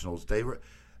Nationals,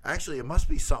 actually, it must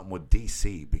be something with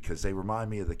D.C. because they remind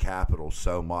me of the Capitals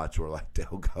so much where,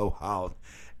 they'll go out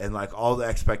and, all the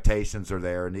expectations are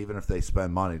there, and even if they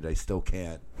spend money, they still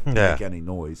can't make any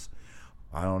noise.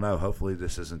 I don't know. Hopefully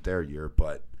this isn't their year,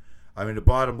 but, the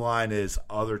bottom line is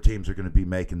other teams are going to be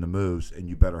making the moves, and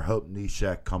you better hope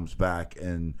Neshek comes back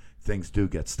and things do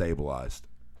get stabilized.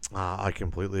 I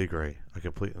completely agree.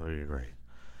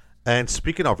 And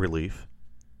speaking of relief,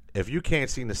 if you can't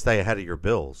seem to stay ahead of your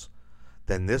bills,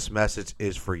 then this message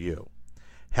is for you.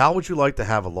 How would you like to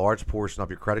have a large portion of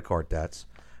your credit card debts,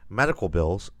 medical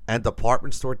bills, and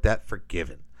department store debt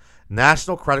forgiven?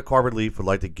 National Credit Card Relief would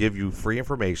like to give you free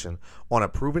information on a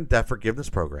proven debt forgiveness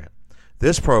program.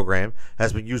 This program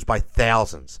has been used by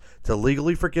thousands to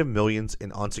legally forgive millions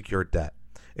in unsecured debt.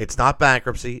 It's not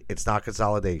bankruptcy, it's not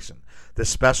consolidation. This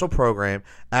special program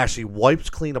actually wipes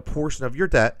clean a portion of your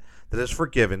debt that is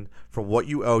forgiven from what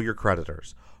you owe your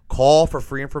creditors. Call for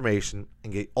free information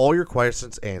and get all your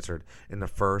questions answered in the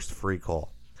first free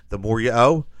call. The more you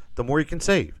owe, the more you can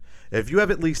save. If you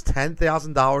have at least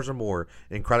 $10,000 or more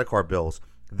in credit card bills,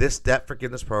 this debt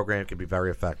forgiveness program can be very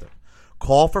effective.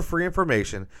 Call for free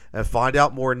information and find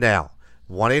out more now.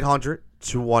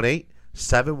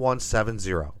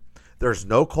 1-800-218-7170. There's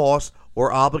no cost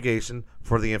or obligation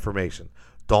for the information.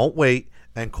 Don't wait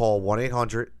and call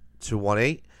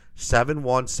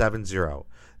 1-800-218-7170.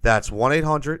 That's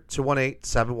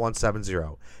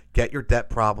 1-800-218-7170. Get your debt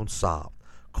problem solved.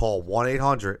 Call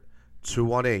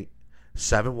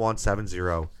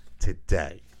 1-800-218-7170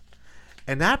 today.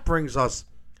 And that brings us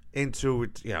into,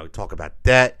 talk about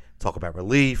debt, talk about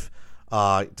relief,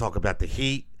 talk about the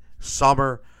heat,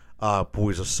 summer,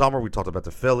 boys of summer. We talked about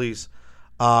the Phillies.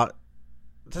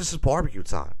 This is barbecue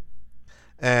time,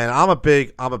 and I'm a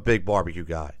big barbecue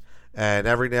guy. And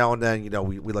every now and then,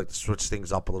 we like to switch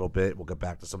things up a little bit. We'll get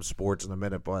back to some sports in a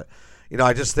minute, but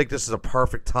I just think this is a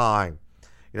perfect time,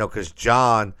 because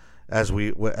John, as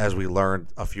we learned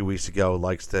a few weeks ago,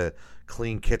 likes to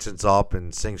clean kitchens up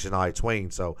and sing Shania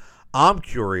Twain. So I'm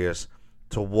curious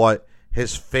to what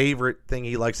his favorite thing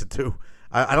he likes to do.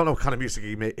 I don't know what kind of music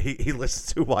he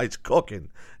listens to while he's cooking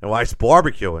and while he's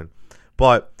barbecuing,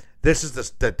 but this is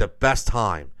the best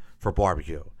time for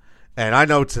barbecue. And I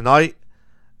know tonight,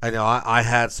 I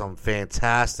had some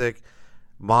fantastic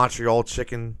Montreal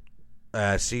chicken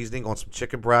seasoning on some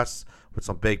chicken breasts with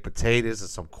some baked potatoes and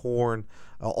some corn,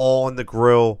 all on the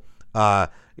grill.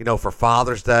 For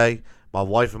Father's Day, my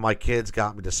wife and my kids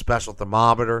got me the special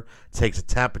thermometer. Takes a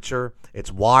temperature.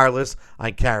 It's wireless. I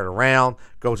can carry it around.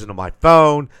 Goes into my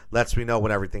phone. Lets me know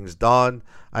when everything's done.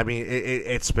 I mean,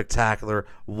 it's spectacular.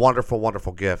 Wonderful,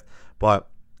 wonderful gift. But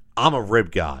I'm a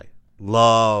rib guy.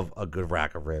 Love a good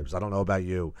rack of ribs. I don't know about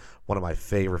you. One of my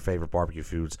favorite barbecue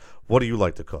foods. What do you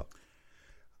like to cook?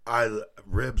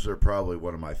 Ribs are probably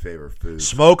one of my favorite foods.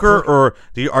 Smoker, or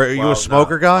are you a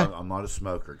smoker guy? I'm not a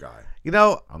smoker guy.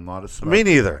 I'm not a smoker. Me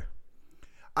neither.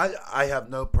 I have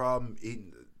no problem eating.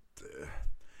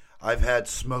 I've had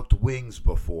smoked wings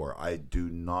before. I do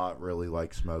not really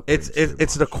like smoked wings.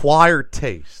 It's an acquired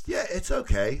taste. Yeah, it's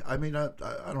okay. I mean, I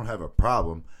don't have a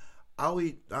problem. I'll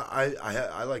eat.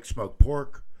 I like smoked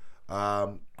pork.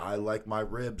 I like my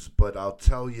ribs, but I'll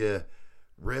tell you,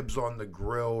 ribs on the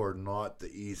grill are not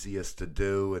the easiest to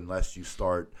do unless you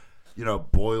start,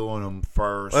 boiling them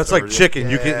first. Well, that's like chicken.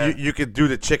 Yeah. You could do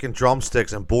the chicken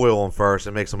drumsticks and boil them first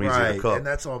and makes them easier to cook. And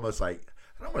that's almost like,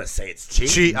 I don't want to say it's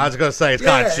cheating. I was going to say it's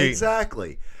kind of cheating.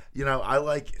 Exactly. I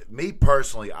like, me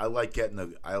personally, I like getting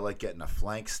a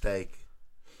flank steak.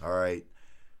 All right.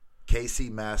 Casey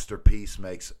Masterpiece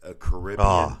makes a Caribbean.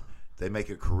 Oh. They make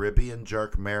a Caribbean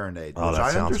jerk marinade, which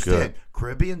I understand. Good.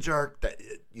 Caribbean jerk,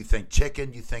 you think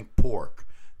chicken, you think pork.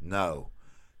 No.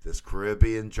 This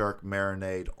Caribbean jerk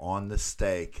marinade on the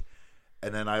steak.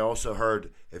 And then I also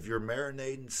heard if you're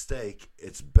marinating steak,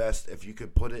 it's best if you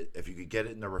could get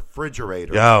it in the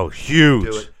refrigerator. Oh, huge.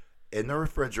 Do it in the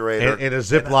refrigerator. In a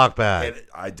Ziploc bag. And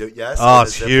I do, yes. Oh,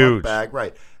 it's huge. Bag,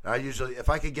 right. And I usually, if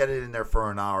I could get it in there for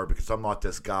an hour, because I'm not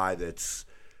this guy that's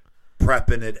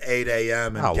prepping at 8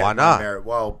 a.m. and why not?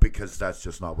 Well, because that's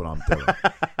just not what I'm doing.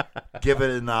 Give it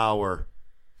an hour.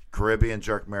 Caribbean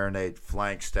jerk marinade,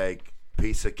 flank steak,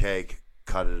 piece of cake,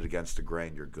 cut it against the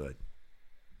grain. You're good.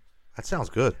 That sounds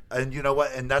good. And you know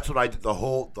what? And that's what I did. The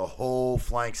whole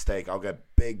flank steak. I'll get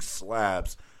big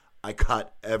slabs. I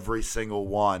cut every single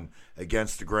one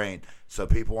against the grain, so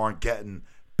people aren't getting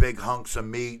big hunks of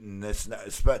meat and this.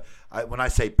 When I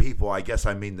say people, I guess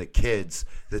I mean the kids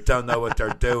that don't know what they're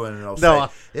doing, and they'll say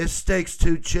this steak's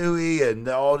too chewy and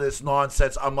all this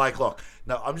nonsense. I'm like, look,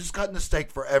 no, I'm just cutting the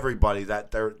steak for everybody.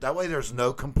 That way, there's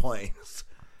no complaints,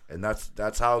 and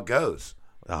that's how it goes.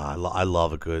 I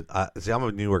love a good. I'm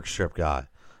a New York strip guy.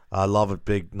 I love a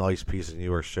big, nice piece of New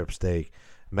York strip steak,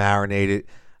 marinated.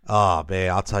 Oh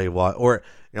man, I'll tell you what. Or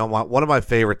one of my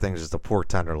favorite things is the pork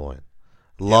tenderloin.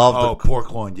 Love the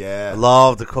pork loin. Yeah,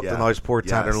 love to cook the nice pork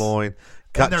tenderloin.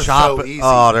 They're so easy.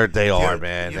 Oh, they are,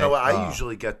 man. You know what? I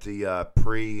usually get the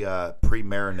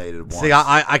pre-marinated ones. See,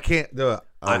 I can't do it.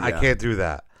 I can't do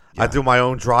that. Yeah. I do my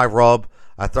own dry rub.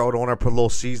 I throw it on there, put a little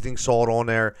seasoning salt on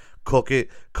there, cook it,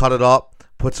 cut it up,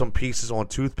 put some pieces on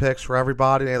toothpicks for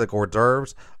everybody. They like hors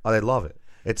d'oeuvres. Oh, they love it.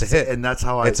 It's a hit. And that's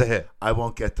how it's a hit. I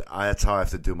won't get. That's how I have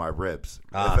to do my ribs.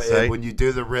 See? When you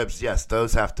do the ribs, yes,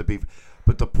 those have to be.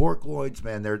 But the pork loins,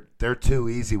 man, they're too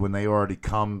easy when they already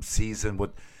come seasoned with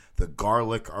the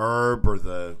garlic herb or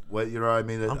the what. You know what I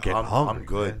mean? I'm getting hungry. I'm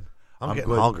good. Man. I'm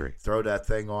getting good. hungry. Throw that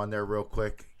thing on there real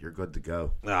quick. You're good to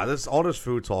go. Nah, all this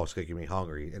food talk's making me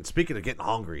hungry. And speaking of getting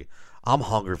hungry, I'm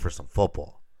hungry for some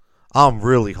football. I'm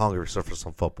really hungry for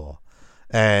some football.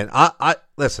 And I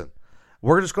listen.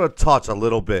 We're just going to touch a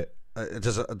little bit.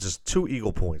 Just 2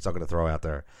 Eagle points I'm going to throw out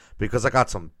there because I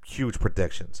got some huge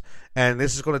predictions. And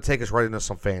this is going to take us right into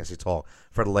some fantasy talk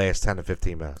for the last 10 to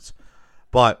 15 minutes.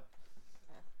 But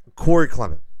Corey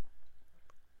Clement,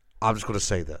 I'm just going to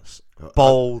say this.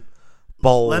 Bold.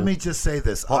 Let me just say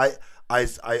this. I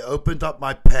opened up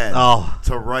my pen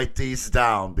to write these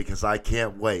down because I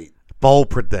can't wait. Bold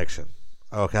prediction.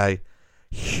 Okay?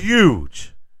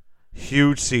 Huge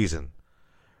season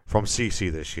from CC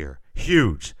this year.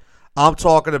 Huge. I'm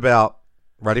talking about,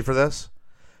 ready for this?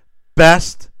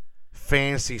 Best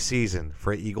fantasy season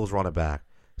for Eagles running back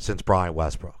since Brian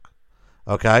Westbrook.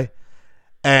 Okay?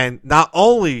 And not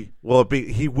only will it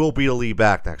be, he will be a lead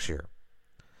back next year.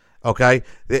 Okay?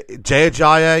 Jay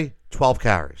Ajayi, 12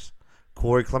 carries.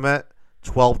 Corey Clement,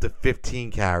 12 to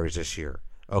 15 carries this year.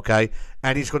 Okay?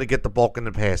 And he's going to get the bulk in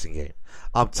the passing game.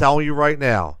 I'm telling you right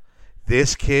now,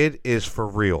 this kid is for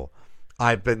real.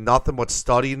 I've been nothing but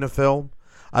studying the film.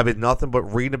 I've been nothing but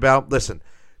reading about him. Listen,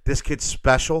 this kid's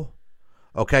special.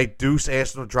 Okay, Deuce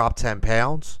asked him to drop 10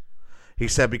 pounds. He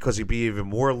said because he'd be even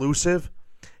more elusive.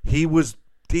 He was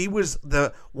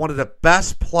the one of the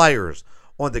best players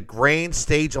on the grand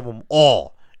stage of them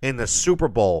all in the Super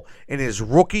Bowl in his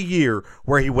rookie year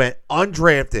where he went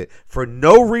undrafted for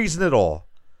no reason at all.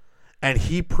 And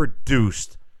he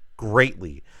produced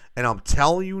greatly. And I'm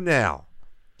telling you now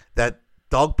that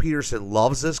Doug Peterson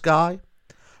loves this guy.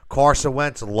 Carson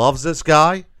Wentz loves this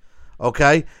guy.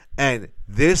 Okay? And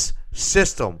this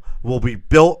system will be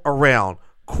built around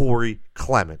Corey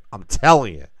Clement. I'm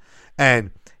telling you.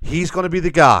 And he's going to be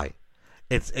the guy.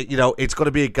 It's going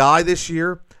to be a guy this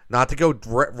year, not to go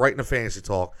right into fantasy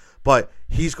talk, but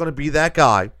he's going to be that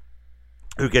guy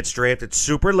who gets drafted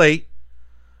super late.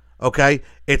 Okay?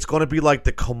 It's going to be like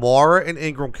the Kamara and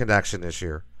Ingram connection this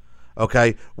year.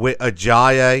 Okay? With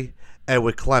Ajayi and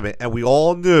with Clement. And we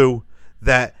all knew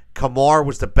that Kamara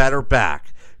was the better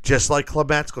back. Just like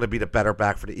Clement's going to be the better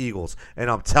back for the Eagles. And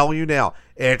I'm telling you now,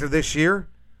 after this year,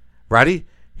 ready?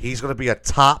 He's going to be a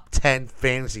top 10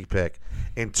 fantasy pick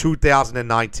in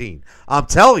 2019. I'm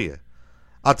telling you.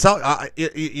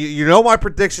 You know my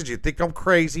predictions. You think I'm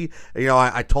crazy.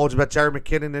 I told you about Jerry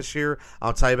McKinnon this year.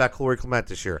 I'll tell you about Corey Clement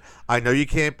this year. I know you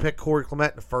can't pick Corey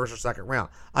Clement in the first or second round.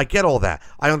 I get all that.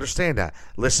 I understand that.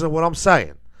 Listen to what I'm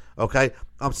saying. Okay?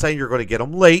 I'm saying you're going to get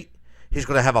him late. He's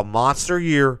going to have a monster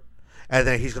year. And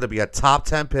then he's going to be a top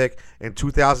 10 pick in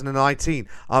 2019.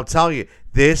 I'm telling you,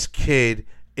 this kid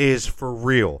is for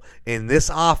real. In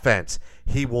this offense,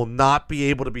 he will not be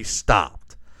able to be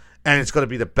stopped. And it's going to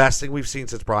be the best thing we've seen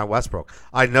since Brian Westbrook.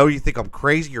 I know you think I'm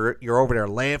crazy. You're over there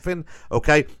laughing.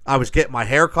 Okay? I was getting my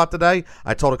hair cut today.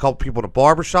 I told a couple people in the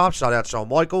barbershop. Shout out Shawn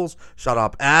Michaels. Shout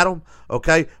out Adam.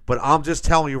 Okay? But I'm just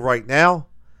telling you right now,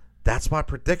 that's my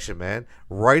prediction, man.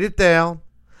 Write it down.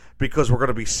 Because we're going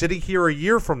to be sitting here a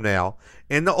year from now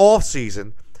in the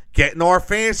offseason getting our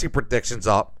fantasy predictions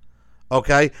up,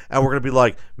 okay? And we're going to be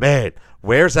like, man,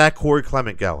 where's that Corey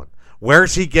Clement going?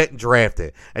 Where's he getting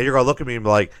drafted? And you're going to look at me and be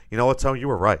like, you know what, Tony, you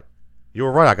were right. You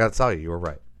were right. I got to tell you, you were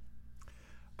right.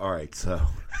 All right, so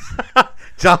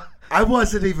John, I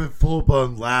wasn't even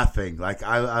full-blown laughing. Like,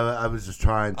 I was just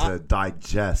trying to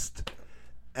digest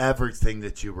everything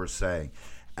that you were saying.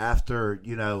 After,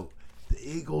 the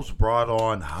Eagles brought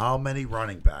on how many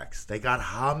running backs? They got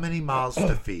how many miles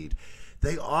to feed?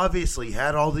 They obviously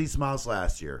had all these miles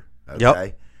last year, okay?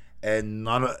 Yep.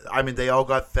 And they all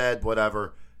got fed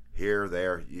whatever here,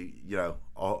 there.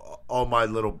 All my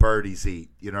little birdies eat.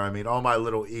 You know what I mean? All my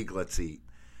little eaglets eat.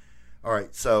 All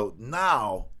right, so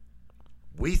now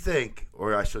we think,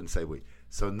 or I shouldn't say we.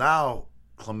 So now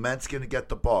Clement's going to get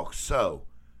the bulk. So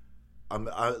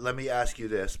let me ask you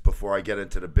this before I get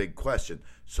into the big question.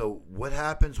 So what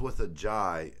happens with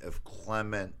Ajayi if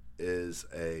Clement is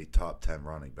a top 10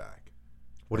 running back?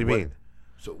 What do you mean?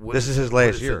 So this is his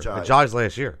last year. Ajayi's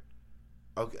last year.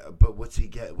 Okay, but what's he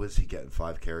get? Was he getting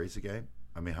 5 carries a game?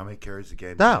 I mean, how many carries a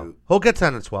game? No, he'll get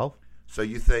 10 and 12. So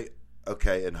you think,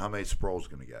 okay, and how many Sproul's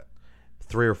going to get?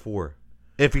 3 or 4,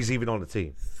 if he's even on the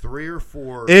team. 3 or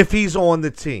 4. If he's on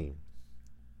the team.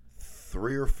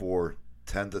 3 or 4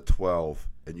 10 to 12,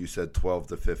 and you said 12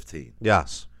 to 15.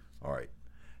 Yes. All right.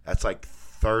 That's like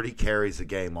 30 carries a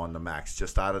game on the max,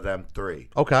 just out of them three.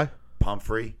 Okay.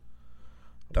 Pumphrey.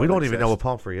 We don't even know what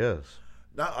Pumphrey is.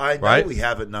 No, I know right? We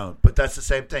haven't known, but that's the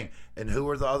same thing. And who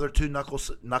are the other two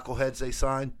knuckleheads they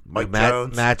signed? Mike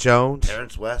Jones, Matt Jones,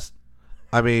 Terrence West.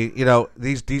 I mean, you know,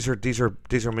 these are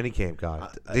minicamp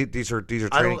guys. These are training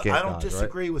camp guys. I don't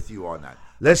disagree with you on that.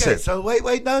 Listen. Okay, so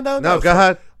wait, no. No, go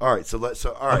ahead. All right, all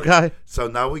right. Okay. So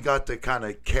now we got the kind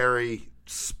of carry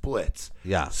splits.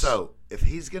 Yes. So if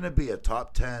he's going to be a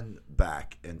top 10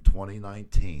 back in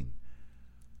 2019,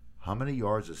 how many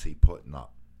yards is he putting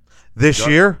up this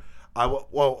year?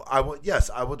 Yes,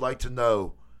 I would like to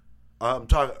know. I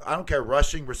don't care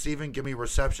rushing, receiving. Give me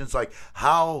receptions. Like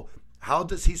how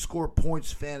does he score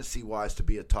points fantasy wise to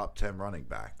be a top 10 running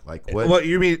back? Like what? What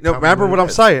you mean? No, remember what I'm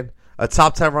saying? A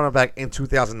top 10 running back in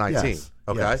 2019. Yes,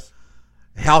 okay. Yes.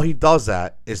 How he does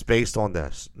that is based on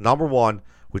this. Number one,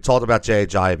 we talked about Jay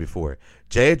Ajayi before.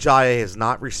 Jay Ajayi has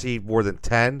not received more than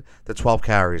 10 to 12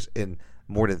 carries in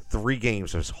more than 3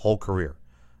 games of his whole career.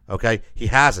 Okay? He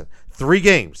hasn't. 3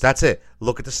 games. That's it.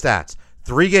 Look at the stats.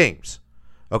 3 games.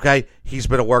 Okay? He's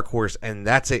been a workhorse, and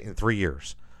that's it in 3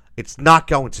 years. It's not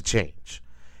going to change.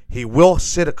 He will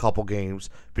sit a couple games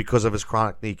because of his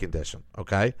chronic knee condition.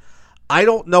 Okay? I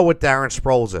don't know what Darren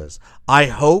Sproles is. I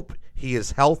hope he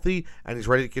is healthy and he's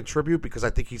ready to contribute because I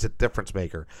think he's a difference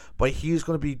maker. But he's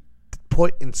going to be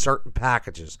put in certain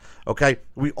packages. Okay?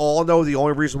 We all know the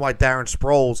only reason why Darren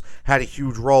Sproles had a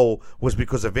huge role was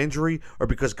because of injury or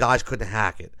because guys couldn't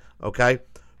hack it. Okay?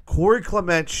 Corey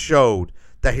Clement showed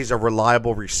that he's a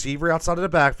reliable receiver outside of the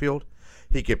backfield.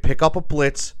 He can pick up a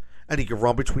blitz and he can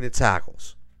run between the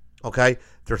tackles. Okay?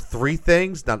 There are 3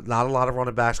 things that not a lot of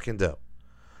running backs can do.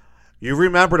 You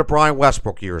remember the Brian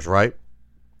Westbrook years, right?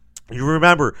 You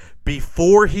remember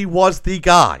before he was the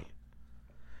guy,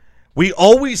 we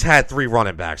always had 3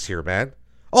 running backs here, man.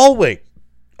 Always.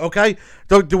 Okay?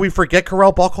 Do we forget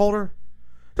Correll Buckholder?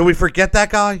 Do we forget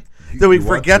that guy? Do we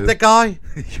forget the guy?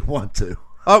 You want to.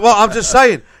 Well, I'm just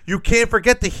saying, you can't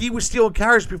forget that he was stealing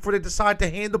carries before they decided to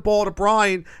hand the ball to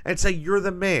Brian and say, you're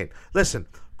the man. Listen,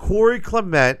 Corey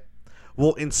Clement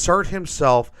will insert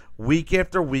himself week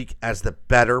after week as the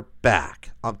better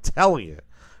back. I'm telling you.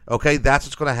 Okay, that's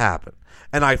what's going to happen.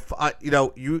 And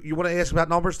you want to ask about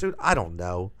numbers, dude? I don't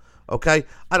know. Okay,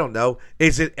 I don't know.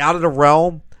 Is it out of the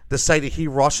realm to say that he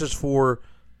rushes for,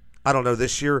 I don't know,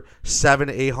 this year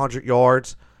 700 to 800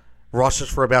 yards, rushes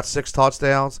for about 6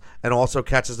 touchdowns, and also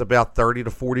catches about 30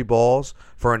 to 40 balls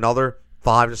for another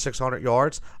 500 to 600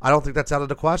 yards? I don't think that's out of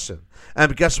the question.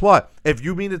 And guess what? If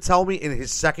you mean to tell me in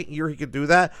his second year he could do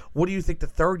that, what do you think the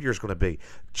third year is going to be?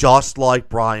 Just like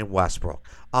Brian Westbrook.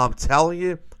 I'm telling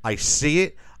you, I see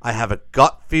it. I have a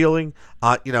gut feeling.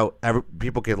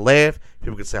 People can laugh.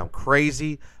 People can say I'm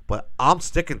crazy. But I'm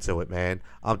sticking to it, man.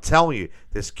 I'm telling you,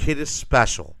 this kid is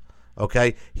special.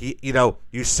 Okay?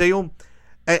 You see him,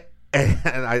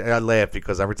 and I laugh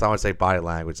because every time I say body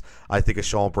language, I think of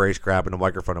Sean Brace grabbing the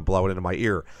microphone and blowing it into my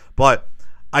ear. But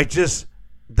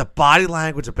the body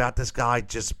language about this guy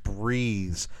just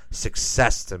breathes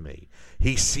success to me.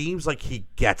 He seems like he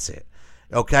gets it.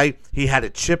 Okay? He had a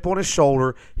chip on his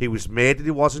shoulder. He was mad that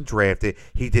he wasn't drafted.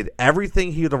 He did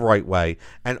everything the right way,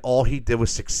 and all he did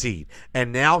was succeed.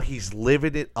 And now he's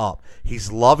living it up.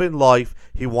 He's loving life.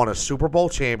 He won a Super Bowl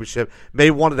championship,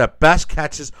 made one of the best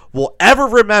catches we'll ever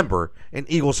remember in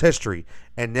Eagles history,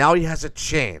 and now he has a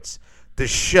chance to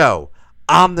show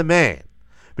I'm the man.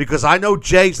 Because I know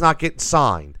Jay's not getting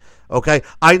signed. Okay?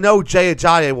 I know Jay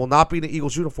Ajayi will not be in the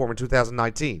Eagles uniform in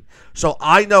 2019. So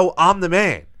I know I'm the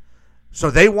man. So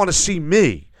they want to see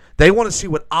me. They want to see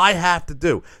what I have to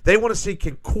do. They want to see,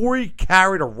 can Corey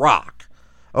carry the rock?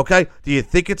 Okay? Do you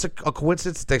think it's a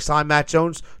coincidence that they signed Matt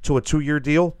Jones to a 2-year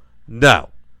deal? No.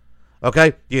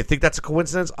 Okay? Do you think that's a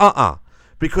coincidence?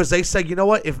 Because they say, you know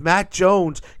what? If Matt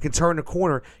Jones can turn the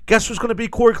corner, guess who's going to be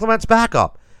Corey Clement's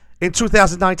backup in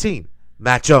 2019?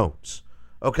 Matt Jones.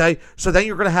 Okay? So then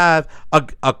you're going to have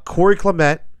a Corey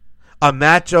Clement, a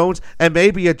Matt Jones, and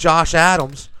maybe a Josh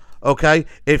Adams. Okay,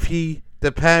 if he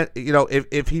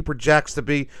if he projects to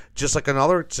be just like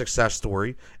another success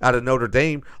story out of Notre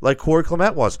Dame, like Corey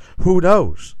Clement was, who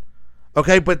knows?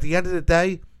 Okay, but at the end of the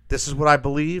day, this is what I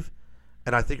believe,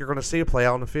 and I think you're going to see it play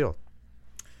out on the field.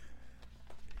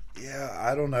 Yeah,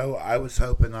 I don't know. I was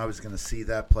hoping I was going to see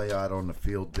that play out on the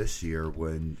field this year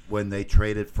when they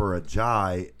traded for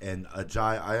Ajayi. And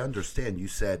Ajayi, I understand you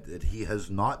said that he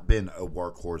has not been a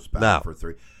workhorse back for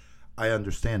 3. I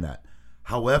understand that.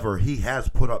 However, he has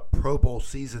put up Pro Bowl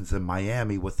seasons in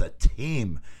Miami with a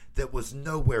team that was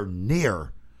nowhere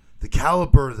near the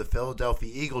caliber of the Philadelphia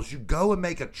Eagles, you go and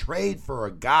make a trade for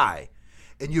a guy,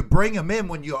 and you bring him in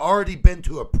when you already been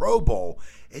to a Pro Bowl,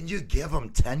 and you give him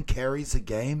 10 carries a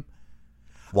game.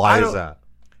 Why is that?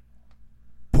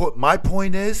 My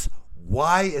point is,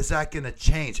 why is that going to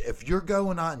change? If you're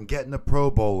going out and getting a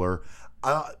Pro Bowler,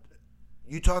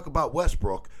 you talk about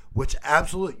Westbrook, which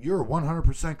absolutely, you're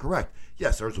 100% correct.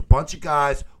 Yes, there's a bunch of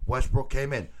guys. Westbrook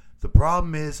came in. The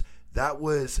problem is that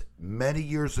was many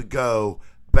years ago,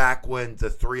 back when the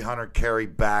 300 carry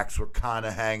backs were kind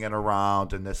of hanging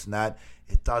around and this and that.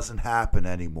 It doesn't happen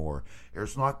anymore.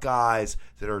 There's not guys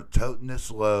that are toting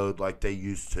this load like they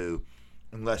used to,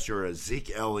 unless you're a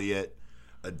Zeke Elliott,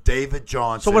 a David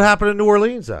Johnson. So what happened in New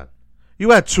Orleans then?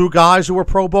 You had 2 guys who were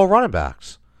Pro Bowl running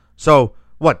backs. So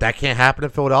what? That can't happen in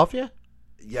Philadelphia?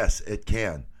 Yes, it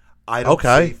can. I don't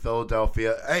see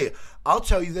Philadelphia. Hey, I'll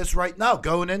tell you this right now.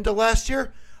 Going into last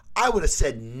year, I would have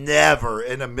said never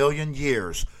in a million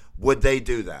years would they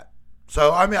do that.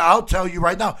 So, I mean, I'll tell you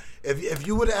right now, if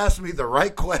you would have asked me the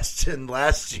right question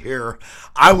last year,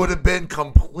 I would have been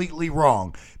completely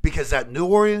wrong. Because that New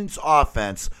Orleans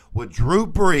offense with Drew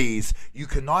Brees, you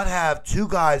cannot have 2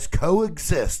 guys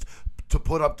coexist to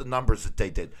put up the numbers that they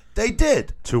did. They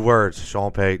did. 2 words,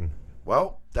 Sean Payton.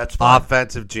 Well, that's fine.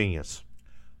 Offensive genius.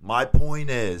 My point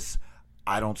is,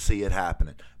 I don't see it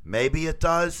happening. Maybe it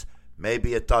does,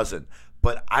 maybe it doesn't.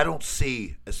 But I don't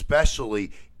see,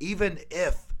 especially, even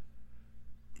if,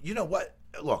 you know what?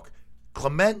 Look,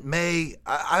 Clement may,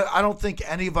 I don't think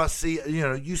any of us see,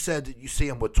 you said that you see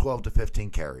him with 12 to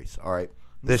 15 carries, all right?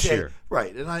 This year.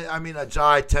 Right. And I mean,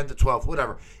 Ajayi 10 to 12,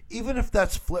 whatever. Even if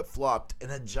that's flip-flopped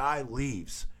and Ajayi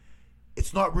leaves,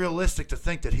 it's not realistic to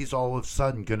think that he's all of a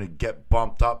sudden going to get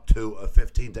bumped up to a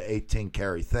 15 to 18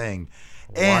 carry thing.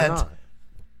 Why not?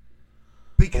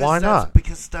 Why not?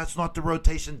 Because that's not the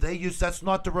rotation they use. That's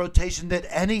not the rotation that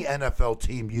any NFL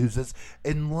team uses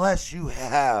unless you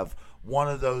have one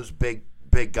of those big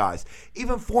guys.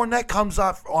 Even Fournette comes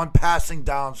up on passing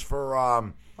downs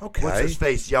for what's his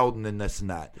face, Yeldon and this and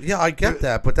that. Yeah, I get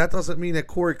that, but that doesn't mean that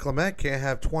Corey Clement can't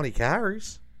have 20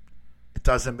 carries. It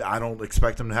doesn't. I don't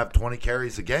expect him to have 20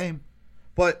 carries a game.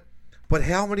 But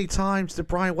how many times did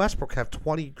Brian Westbrook have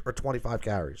 20 or 25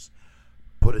 carries?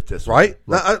 Put it this way.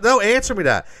 Right? No, answer me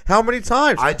that. How many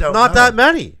times? I don't Not know. that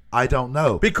many. I don't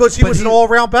know. Because he was an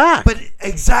all-around back. But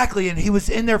exactly, and he was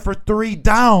in there for 3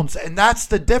 downs, and that's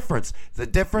the difference. The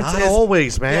difference Not is...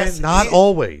 always, man. Yes, Not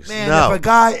always. Man, no.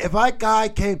 if a guy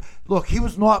came... Look, he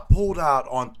was not pulled out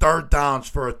on 3rd downs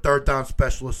for a 3rd down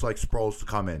specialist like Sproles to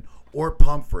come in. Or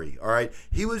Pumphrey, all right?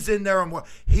 He was in there, and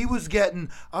he was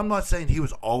getting... I'm not saying he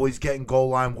was always getting goal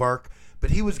line work, but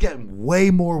he was getting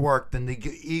way more work than the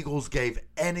Eagles gave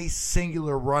any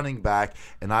singular running back,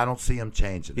 and I don't see him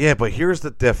changing. Yeah, but here's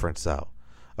the difference, though.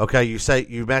 Okay,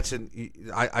 you mentioned,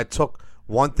 I took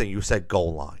one thing, you said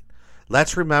goal line.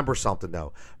 Let's remember something,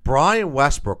 though. Brian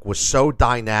Westbrook was so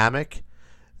dynamic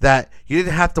that you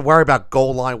didn't have to worry about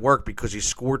goal line work because he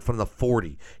scored from the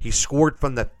 40. He scored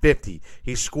from the 50.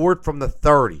 He scored from the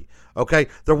 30. Okay,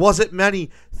 there wasn't many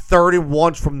 3rd and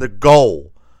 1s from the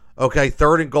goal. Okay,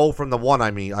 3rd and goal from the 1,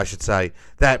 I should say,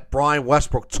 that Brian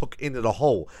Westbrook took into the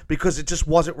hole because it just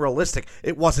wasn't realistic.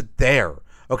 It wasn't there.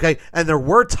 Okay, and there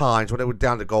were times when it went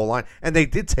down the goal line, and they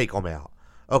did take him out.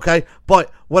 Okay,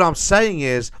 but what I'm saying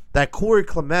is that Corey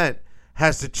Clement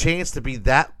has the chance to be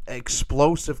that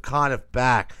explosive kind of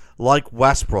back like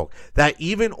Westbrook, that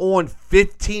even on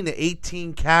 15 to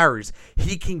 18 carries,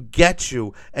 he can get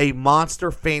you a monster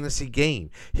fantasy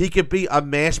game. He could be a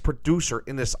mass producer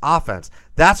in this offense.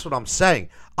 That's what I'm saying.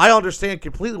 I understand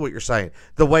completely what you're saying,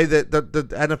 the way that the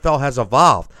NFL has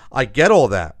evolved. I get all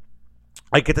that.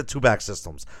 I get the 2-back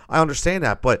systems. I understand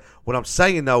that. But what I'm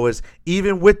saying, though, is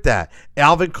even with that,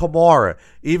 Alvin Kamara,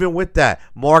 even with that,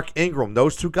 Mark Ingram,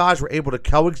 those 2 guys were able to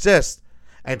coexist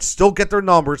and still get their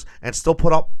numbers and still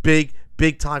put up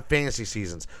big-time fantasy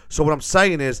seasons. So what I'm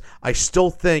saying is I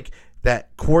still think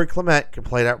that Corey Clement can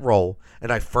play that role,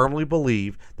 and I firmly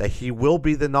believe that he will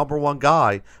be the number 1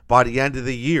 guy by the end of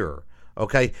the year.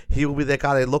 Okay, he will be that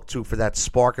guy they look to for that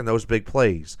spark and those big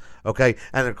plays. Okay,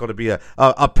 and there's going to be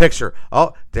a picture.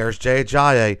 Oh, there's Jay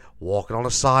Ajayi walking on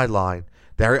the sideline.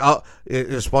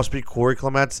 It's supposed to be Corey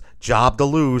Clement's job to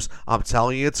lose. I'm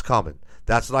telling you, it's coming.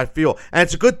 That's what I feel, and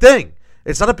it's a good thing.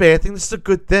 It's not a bad thing. This is a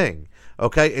good thing.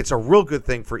 Okay, it's a real good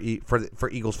thing for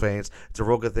Eagles fans. It's a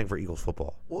real good thing for Eagles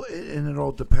football. Well, and it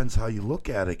all depends how you look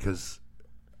at it. Because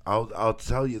I'll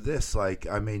tell you this. Like,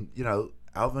 I mean,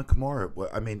 Alvin Kamara,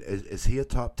 I mean, is he a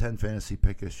top 10 fantasy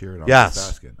pick this year? And I'm yes. just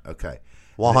asking. Okay.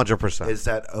 100%. Is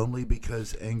that only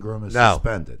because Ingram is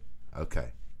suspended?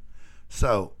 Okay.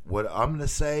 So what I'm going to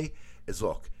say is,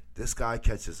 look, This guy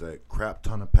catches a crap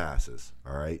ton of passes,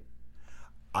 all right?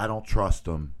 I don't trust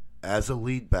him as a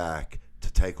lead back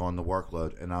to take on the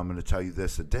workload. And I'm going to tell you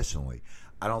this additionally.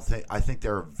 I think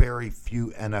there are very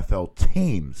few NFL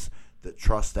teams that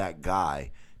trust that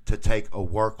guy to take a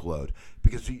workload.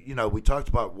 Because, you know, we talked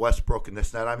about Westbrook and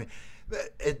this and that. I mean,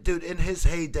 dude, in his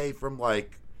heyday from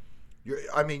like,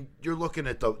 you're looking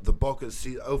at the bulk of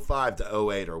the 05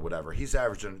 to 08 or whatever. He's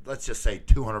averaging, let's just say,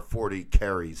 240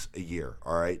 carries a year,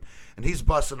 all right? And he's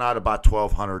busting out about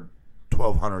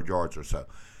 1,200 yards or so.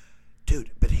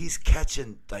 Dude, but he's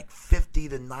catching like 50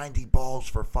 to 90 balls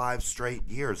for 5 straight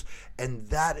years. And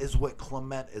that is what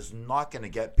Clement is not going to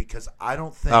get, because I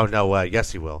don't think... Oh, no way.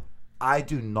 Yes, he will. I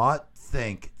do not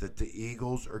think that the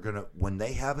Eagles are going to... When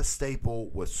they have a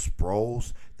staple with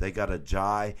Sproles, they got a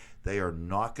Jai, they are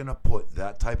not going to put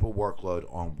that type of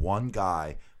workload on one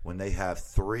guy when they have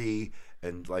 3,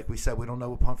 and like we said, we don't know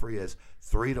what Pumphrey is,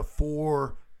 3 to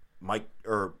 4,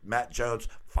 Matt Jones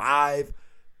 5,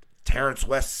 Terrence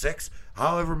West 6,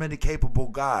 however many capable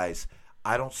guys.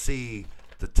 I don't see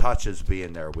the touches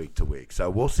being there week to week. So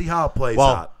we'll see how it plays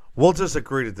out. We'll just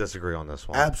agree to disagree on this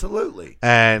one. Absolutely.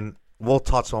 And we'll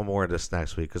touch on more of this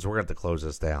next week because we're going to have to close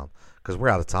this down because we're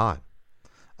out of time.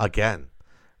 Again,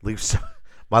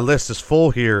 my list is full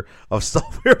here of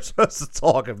stuff we were supposed to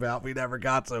talk about. We never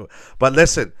got to. But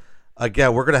listen,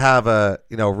 again, we're going to have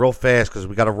real fast because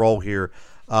we got to roll here.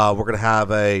 We're going to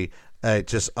have an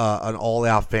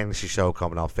all-out fantasy show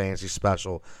coming out, fantasy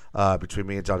special between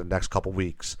me and John the next couple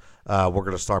weeks. We're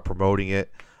going to start promoting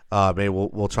it. Maybe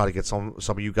we'll try to get some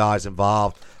of you guys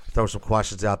involved. Throw some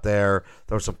questions out there.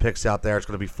 Throw some picks out there. It's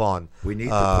going to be fun. We need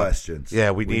the questions.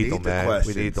 Yeah, we need them, man.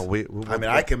 Questions. We need them.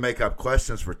 I can make up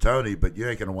questions for Tony, but you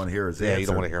ain't going to want to hear his answer. Yeah, you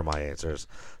don't want to hear my answers.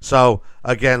 So,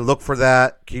 again, look for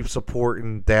that. Keep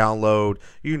supporting. Download.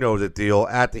 You know the deal.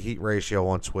 At The Heat Ratio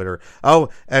on Twitter. Oh,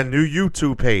 and new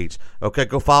YouTube page. Okay,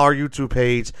 go follow our YouTube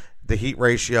page. The Heat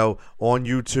Ratio on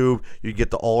YouTube. You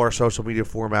get all our social media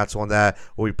formats on that.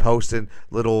 We'll be posting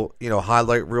little,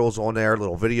 highlight reels on there,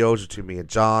 little videos between me and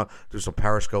John. Do some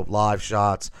Periscope live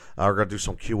shots. We're going to do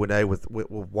some Q&A with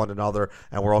one another,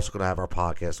 and we're also going to have our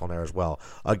podcast on there as well.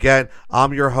 Again,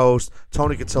 I'm your host,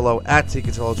 Tony Cotillo at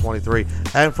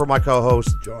TCotillo23, and for my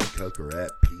co-host, John Coker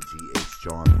at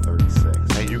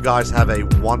PGHJohn36. And you guys have a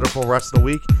wonderful rest of the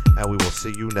week, and we will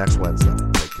see you next Wednesday.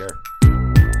 Take care.